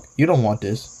 You don't want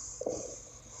this.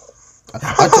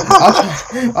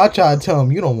 I'll try to tell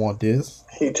him you don't want this.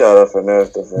 He tried to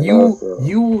finesse the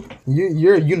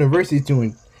Your university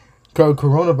student.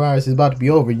 Coronavirus is about to be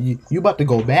over. You about to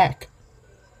go back.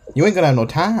 You ain't gonna have no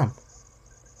time.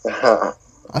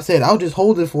 I said I'll just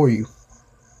hold it for you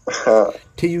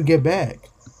till you get back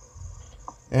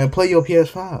and play your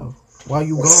PS5 while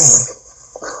you gone.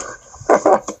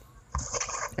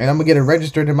 And I'm gonna get it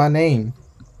registered in my name,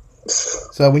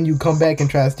 so when you come back and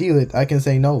try to steal it, I can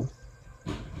say no.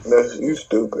 You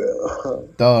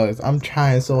stupid. Dogs, I'm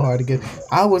trying so hard to get.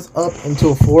 I was up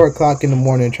until 4 o'clock in the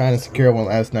morning trying to secure one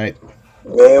last night.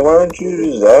 Man, why don't you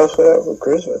just ask for that for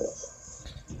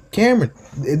Christmas? Cameron,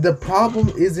 the problem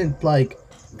isn't like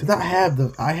because I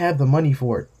have the money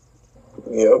for it.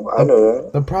 Yep, I know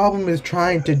that. The problem is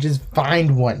trying to just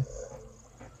find one.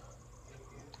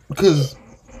 Because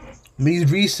these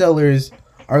resellers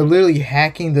are literally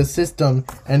hacking the system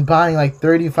and buying like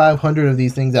 3,500 of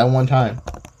these things at one time.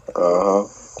 Uh huh.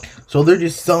 So they're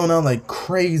just selling out like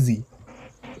crazy.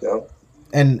 Yep.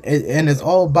 And it's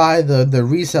all by the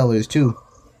resellers too.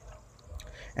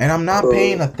 And I'm not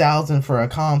paying $1,000 for a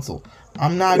console.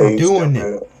 I'm not doing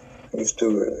it. You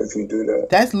stupid if you do that.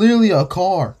 That's literally a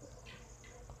car.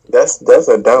 That's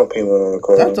a down payment on a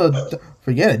car.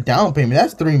 Forget a down payment.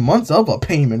 That's 3 months of a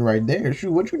payment right there.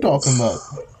 Shoot, what you talking about?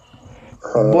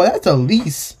 Boy, that's a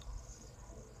lease.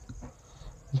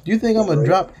 Do you think I'm gonna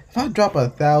drop? If I drop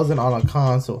 1,000 on a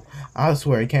console, I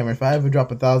swear, Cameron, if I ever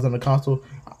drop 1,000 on a console,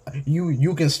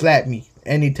 you can slap me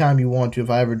anytime you want to. If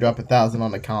I ever drop 1,000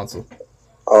 on a console.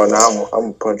 Oh, now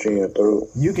I'm punching you in the throat.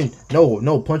 You can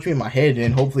punch me in my head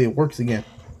and hopefully it works again.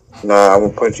 Nah, I'm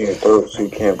gonna punch you in the throat so you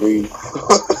can't breathe.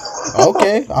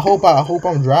 Okay, I hope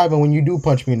I'm driving when you do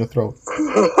punch me in the throat.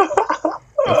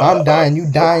 If I'm dying, you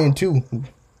dying too.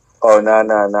 Oh nah.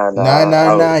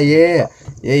 Yeah,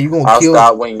 you gonna I'll kill.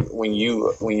 stop when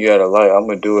you at a light. I'm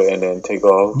gonna do it and then take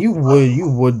off. You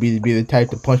would be the type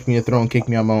to punch me in the throat and kick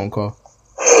me out my own car.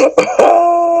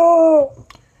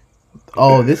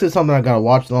 Oh, this is something I gotta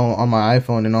watch on my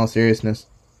iPhone. In all seriousness,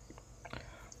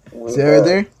 What's see right that?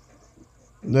 there,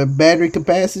 the battery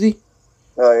capacity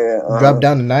Oh yeah. dropped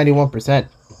down to 91%.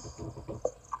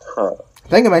 Huh. I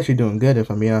think I'm actually doing good if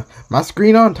I'm being honest. My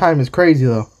screen on time is crazy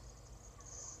though.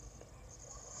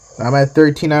 I'm at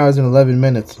 13 hours and 11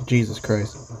 minutes. Jesus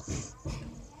Christ.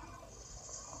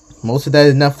 Most of that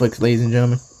is Netflix, ladies and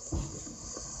gentlemen.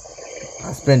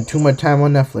 I spend too much time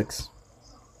on Netflix.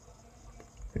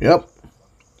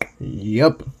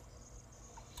 Yep.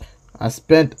 I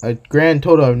spent a grand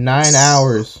total of 9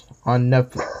 hours on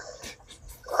Netflix.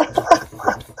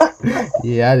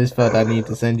 Yeah, I just felt I need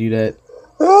to send you that.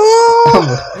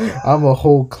 I'm a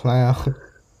whole clown.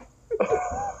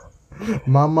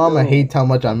 My mama hates how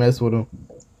much I mess with him.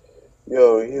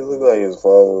 Yo, he look like his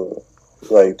father,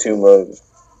 like too much.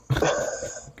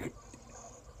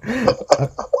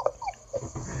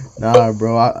 Nah,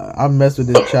 bro, I mess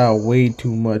with this child way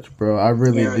too much, bro. I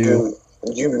really do.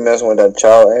 You be messing with that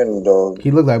child and the dog. He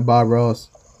look like Bob Ross.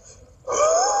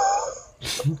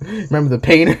 Remember the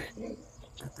painter?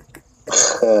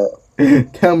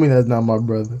 Tell me that's not my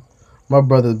brother. My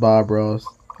brother's Bob Ross.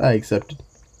 I accept it.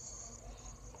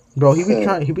 Bro, he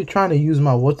be trying to use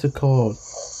my what's it called?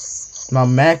 My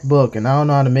MacBook, and I don't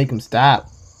know how to make him stop.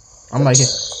 I'm like,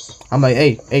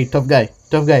 hey, tough guy,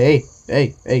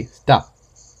 hey, stop.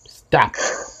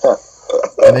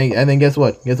 And then guess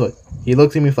what? He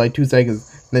looks at me for like 2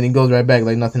 seconds, then he goes right back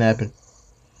like nothing happened.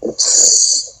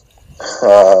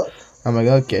 I'm like,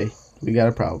 okay, we got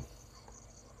a problem.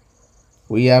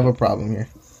 We have a problem here.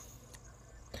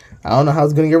 I don't know how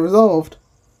it's gonna get resolved.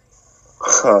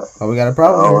 But we got a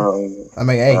problem here. I'm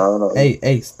like,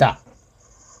 hey, stop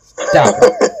it.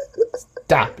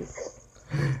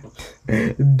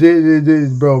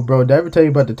 Bro, did I ever tell you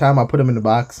about the time I put him in the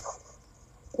box?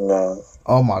 No.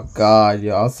 Oh my god,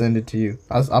 yo, I'll send it to you.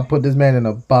 I put this man in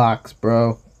a box,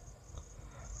 bro.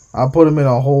 I put him in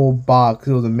a whole box.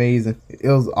 It was amazing. It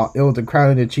was the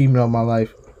crowning achievement of my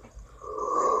life.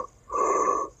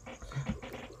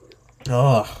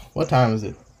 Oh, what time is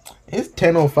it? It's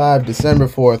 10:05, December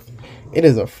 4th. It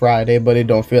is a Friday, but it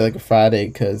don't feel like a Friday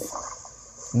because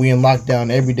we in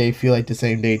lockdown. Every day feel like the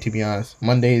same day, to be honest.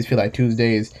 Mondays feel like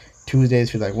Tuesdays.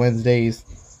 Tuesdays feel like Wednesdays.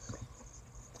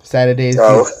 Saturdays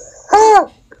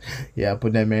yeah, I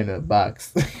put that man in a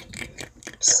box.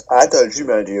 I thought you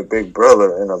meant your big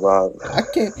brother in a box. I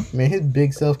can't, man, his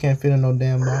big self can't fit in no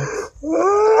damn box.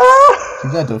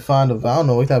 You got to find I don't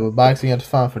know what type of box you have to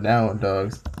find for that one,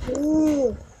 dogs.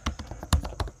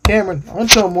 Cameron, I want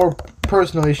to tell a more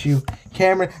personal issue.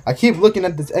 Cameron, I keep looking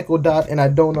at this Echo Dot and I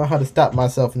don't know how to stop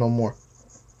myself no more.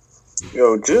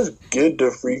 Yo, just get the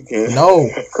freaking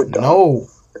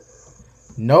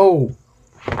No.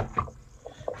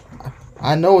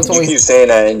 I know it's only. You keep saying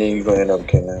that and then you're going to end up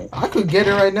getting it. I could get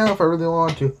it right now if I really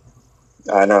want to.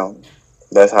 I know.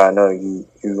 That's how I know you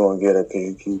going to get it because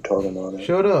you keep talking about it.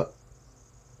 Shut up.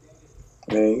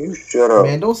 Man, you shut up.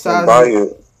 Man, don't size buy me.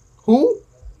 it. Who?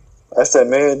 I said,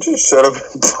 man, just shut up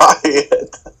and buy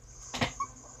it.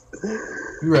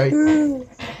 You're right.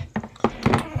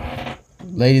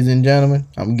 Ladies and gentlemen,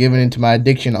 I'm giving into my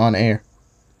addiction on air.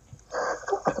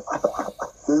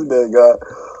 This man got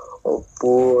a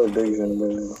full addiction,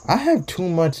 man. I have too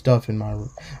much stuff in my room.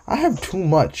 I have too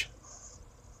much.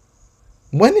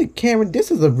 When it Cameron,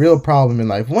 this is a real problem in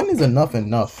life. When is enough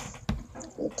enough?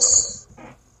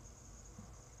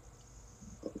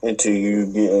 Until you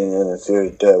get in a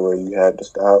serious debt where you have to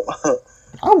stop.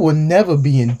 I will never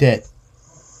be in debt.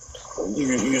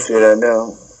 You say that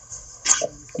now.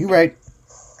 You right.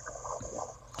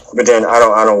 But then I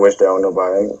don't wish that on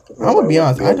nobody. I'm gonna be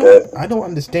honest. I don't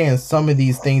understand some of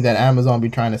these things that Amazon be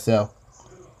trying to sell.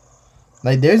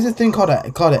 Like there's this thing called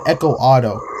an Echo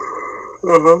Auto,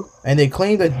 and they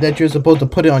claim that you're supposed to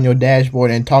put it on your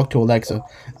dashboard and talk to Alexa.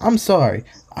 I'm sorry,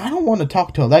 I don't want to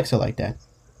talk to Alexa like that.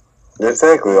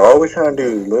 Exactly. All we trying to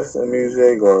do is listen to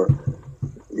music or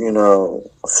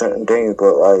certain things,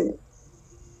 but like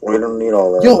we don't need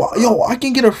all that. Yo, I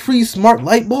can get a free smart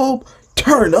light bulb.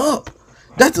 Turn up.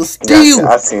 That's a steal. Yeah,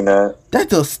 I've seen that.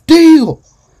 That's a steal.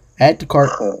 Add to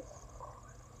cart.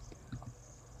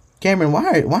 Cameron,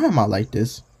 why am I like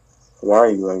this? Why are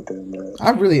you like that, man?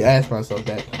 I really asked myself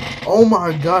that. Oh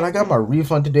my god, I got my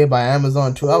refund today by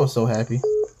Amazon too. I was so happy.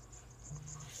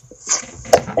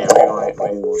 Yeah,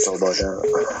 we don't talk about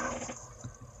that.